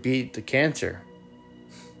probably beat the cancer.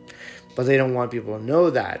 But they don't want people to know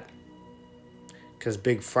that, because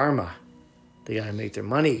Big Pharma, they got to make their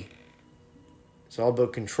money. It's all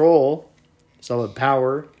about control. It's all about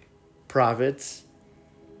power, profits,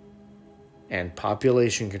 and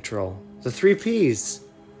population control. The 3 Ps.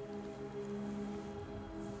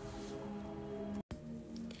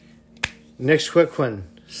 Next quick one.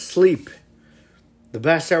 Sleep. The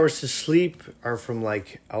best hours to sleep are from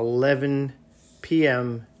like 11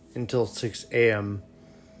 p.m. until 6 a.m.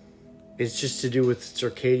 It's just to do with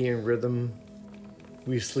circadian rhythm.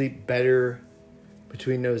 We sleep better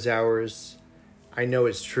between those hours. I know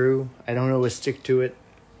it's true. I don't always stick to it.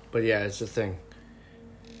 But yeah, it's a thing.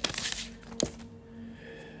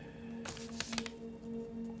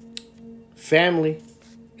 Family.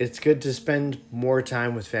 It's good to spend more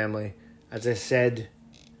time with family. As I said,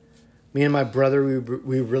 me and my brother,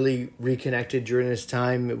 we really reconnected during this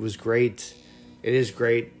time. It was great. It is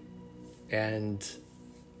great. And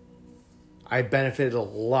I benefited a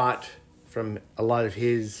lot from a lot of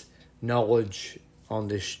his knowledge on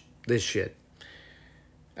this shit.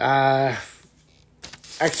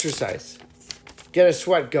 Exercise. Get a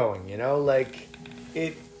sweat going,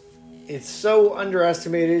 it's so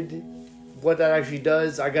underestimated what that actually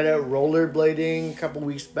does. I got out rollerblading a couple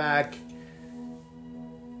weeks back.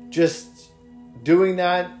 Just doing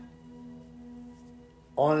that,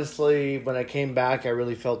 honestly, when I came back, I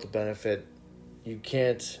really felt the benefit. You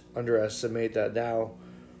can't underestimate that now.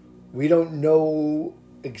 We don't know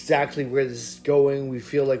exactly where this is going. We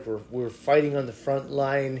feel like we're fighting on the front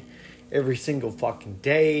line every single fucking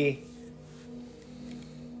day.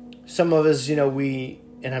 Some of us,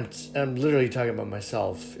 I'm literally talking about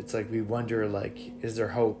myself. It's like we wonder, is there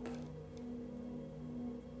hope?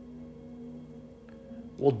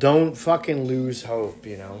 Well, don't fucking lose hope,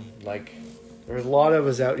 There's a lot of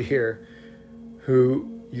us out here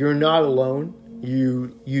who, you're not alone.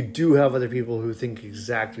 You do have other people who think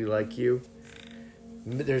exactly like you.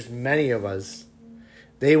 There's many of us.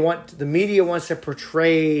 The media wants to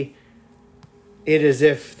portray it as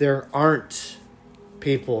if there aren't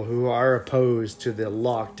people who are opposed to the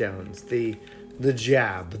lockdowns, the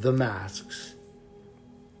jab, the masks.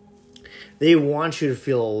 They want you to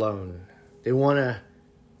feel alone. They want to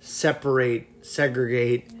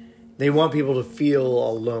segregate. They want people to feel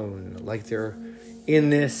alone, like they're in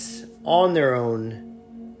this on their own.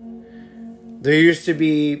 There used to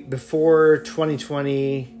be, before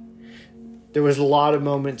 2020, there was a lot of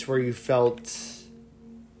moments where you felt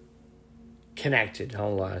connected on a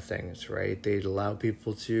lot of things, right? They'd allow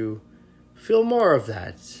people to feel more of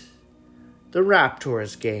that. The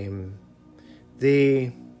Raptors game,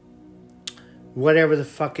 the whatever the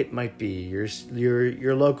fuck it might be,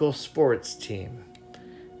 your local sports team,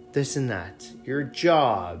 this and that, your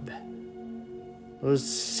job, those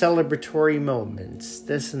celebratory moments,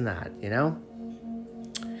 this and that,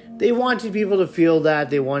 They wanted people to feel that.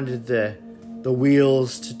 They wanted the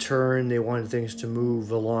wheels to turn. They wanted things to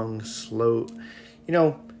move along slowly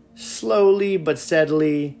but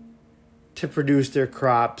steadily, to produce their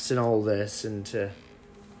crops and all this, and to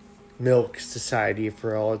milk society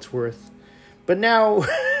for all it's worth. But now,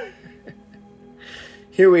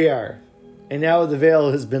 here we are. And now the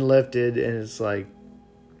veil has been lifted, and it's like,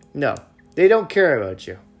 no, they don't care about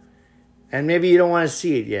you. And maybe you don't want to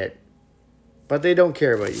see it yet, but they don't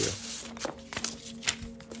care about you.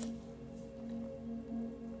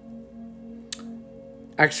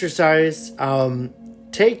 Exercise.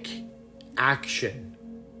 Take action.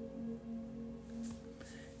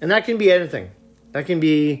 And that can be anything. That can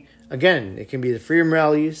be, again, it can be the freedom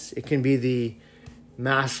rallies. It can be the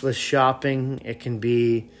maskless shopping. It can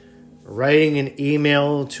be writing an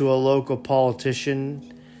email to a local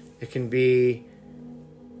politician. It can be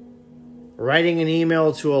writing an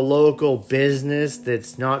email to a local business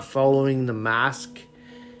that's not following the mask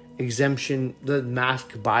exemption, the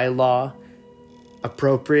mask bylaw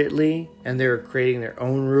appropriately, and they're creating their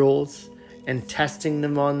own rules and testing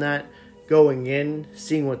them on that, going in,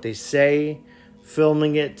 seeing what they say,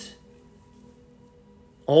 filming it.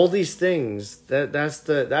 All these things, that's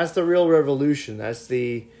the real revolution. That's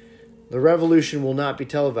the revolution will not be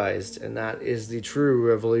televised, and that is the true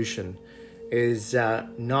revolution, is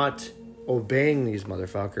not obeying these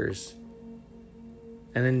motherfuckers.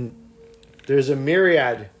 And then there's a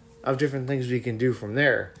myriad of different things we can do from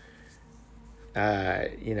there. A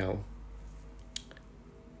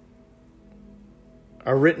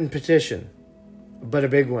written petition, but a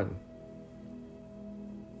big one.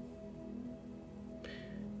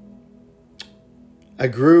 A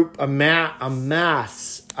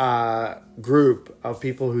mass group of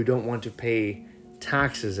people who don't want to pay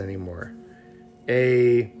taxes anymore.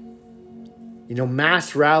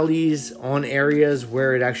 Mass rallies on areas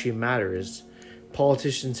where it actually matters.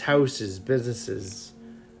 Politicians' houses, businesses,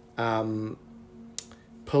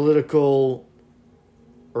 political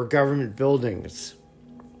or government buildings.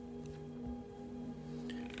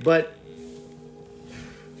 But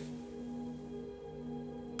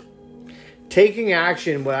taking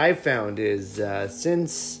action, what I've found is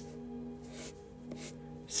since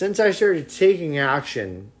I started taking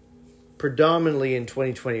action predominantly in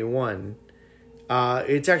 2021,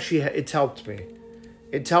 it's helped me.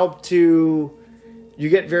 It's helped to you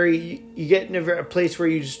get in a place where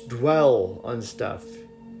you just dwell on stuff.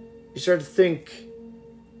 You start to think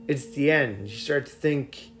it's the end. You start to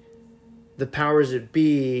think the powers that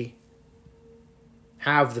be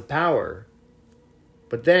have the power.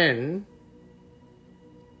 But then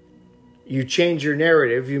you change your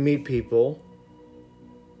narrative, you meet people,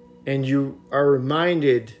 and you are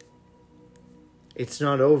reminded it's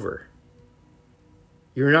not over.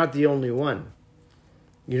 You're not the only one.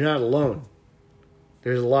 You're not alone.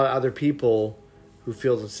 There's a lot of other people who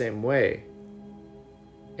feel the same way.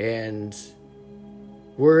 And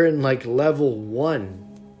we're in like level 1.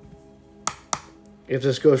 If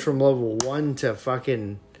this goes from level 1 to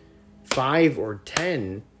fucking 5 or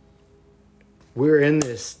 10, we're in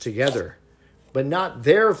this together. But not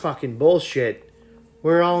their fucking bullshit.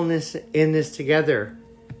 We're all in this together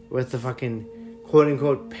with the fucking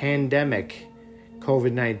quote-unquote pandemic,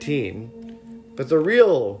 COVID-19. But the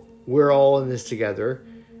real, we're all in this together.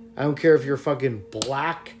 I don't care if you're fucking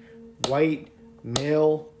black, white,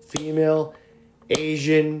 male, female,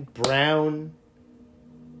 Asian, brown,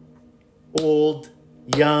 old,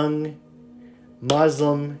 young,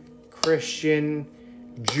 Muslim, Christian,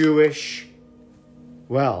 Jewish.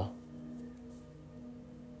 Well,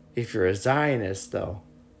 if you're a Zionist, though,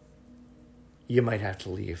 you might have to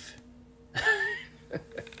leave.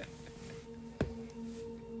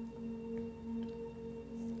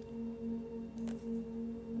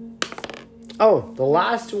 Oh, the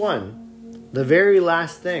last one, the very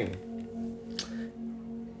last thing,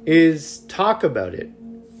 is talk about it.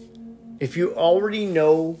 If you already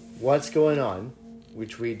know what's going on,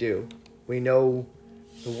 which we do, we know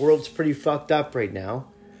the world's pretty fucked up right now,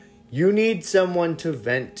 you need someone to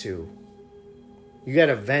vent to. You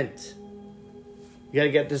gotta vent. You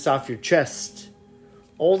gotta get this off your chest.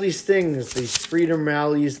 All these things, these freedom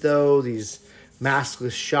rallies though, these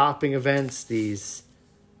maskless shopping events,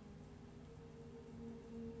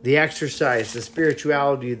 the exercise, the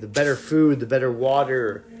spirituality, the better food, the better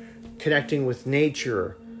water, connecting with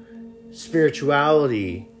nature,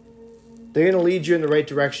 spirituality, they're going to lead you in the right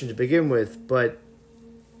direction to begin with, but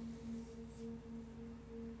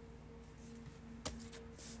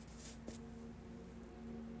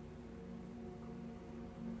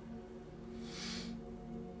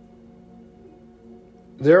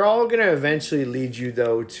they're all going to eventually lead you,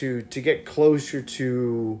 though, to get closer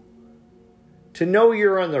to know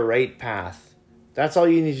you're on the right path. That's all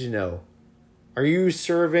you need to know. Are you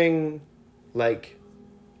serving,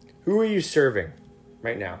 who are you serving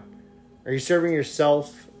right now? Are you serving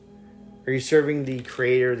yourself? Are you serving the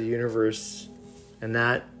creator of the universe and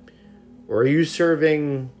that? Or are you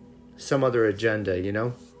serving some other agenda, you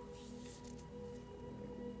know?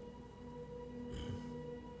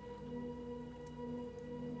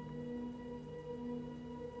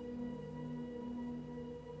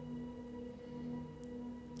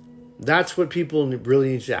 That's what people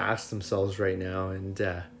really need to ask themselves right now. And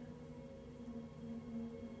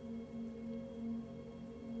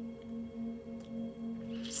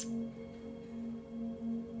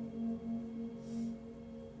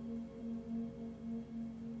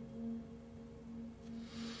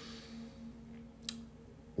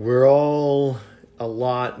we're all a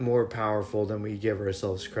lot more powerful than we give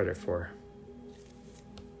ourselves credit for.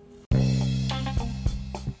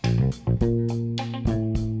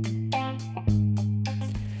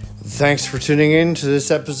 Thanks for tuning in to this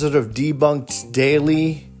episode of Debunked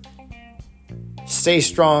Daily. Stay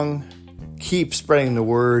strong, keep spreading the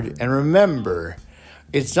word, and remember,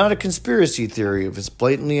 it's not a conspiracy theory if it's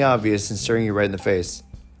blatantly obvious and staring you right in the face.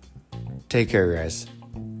 Take care, guys.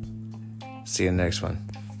 See you in the next one.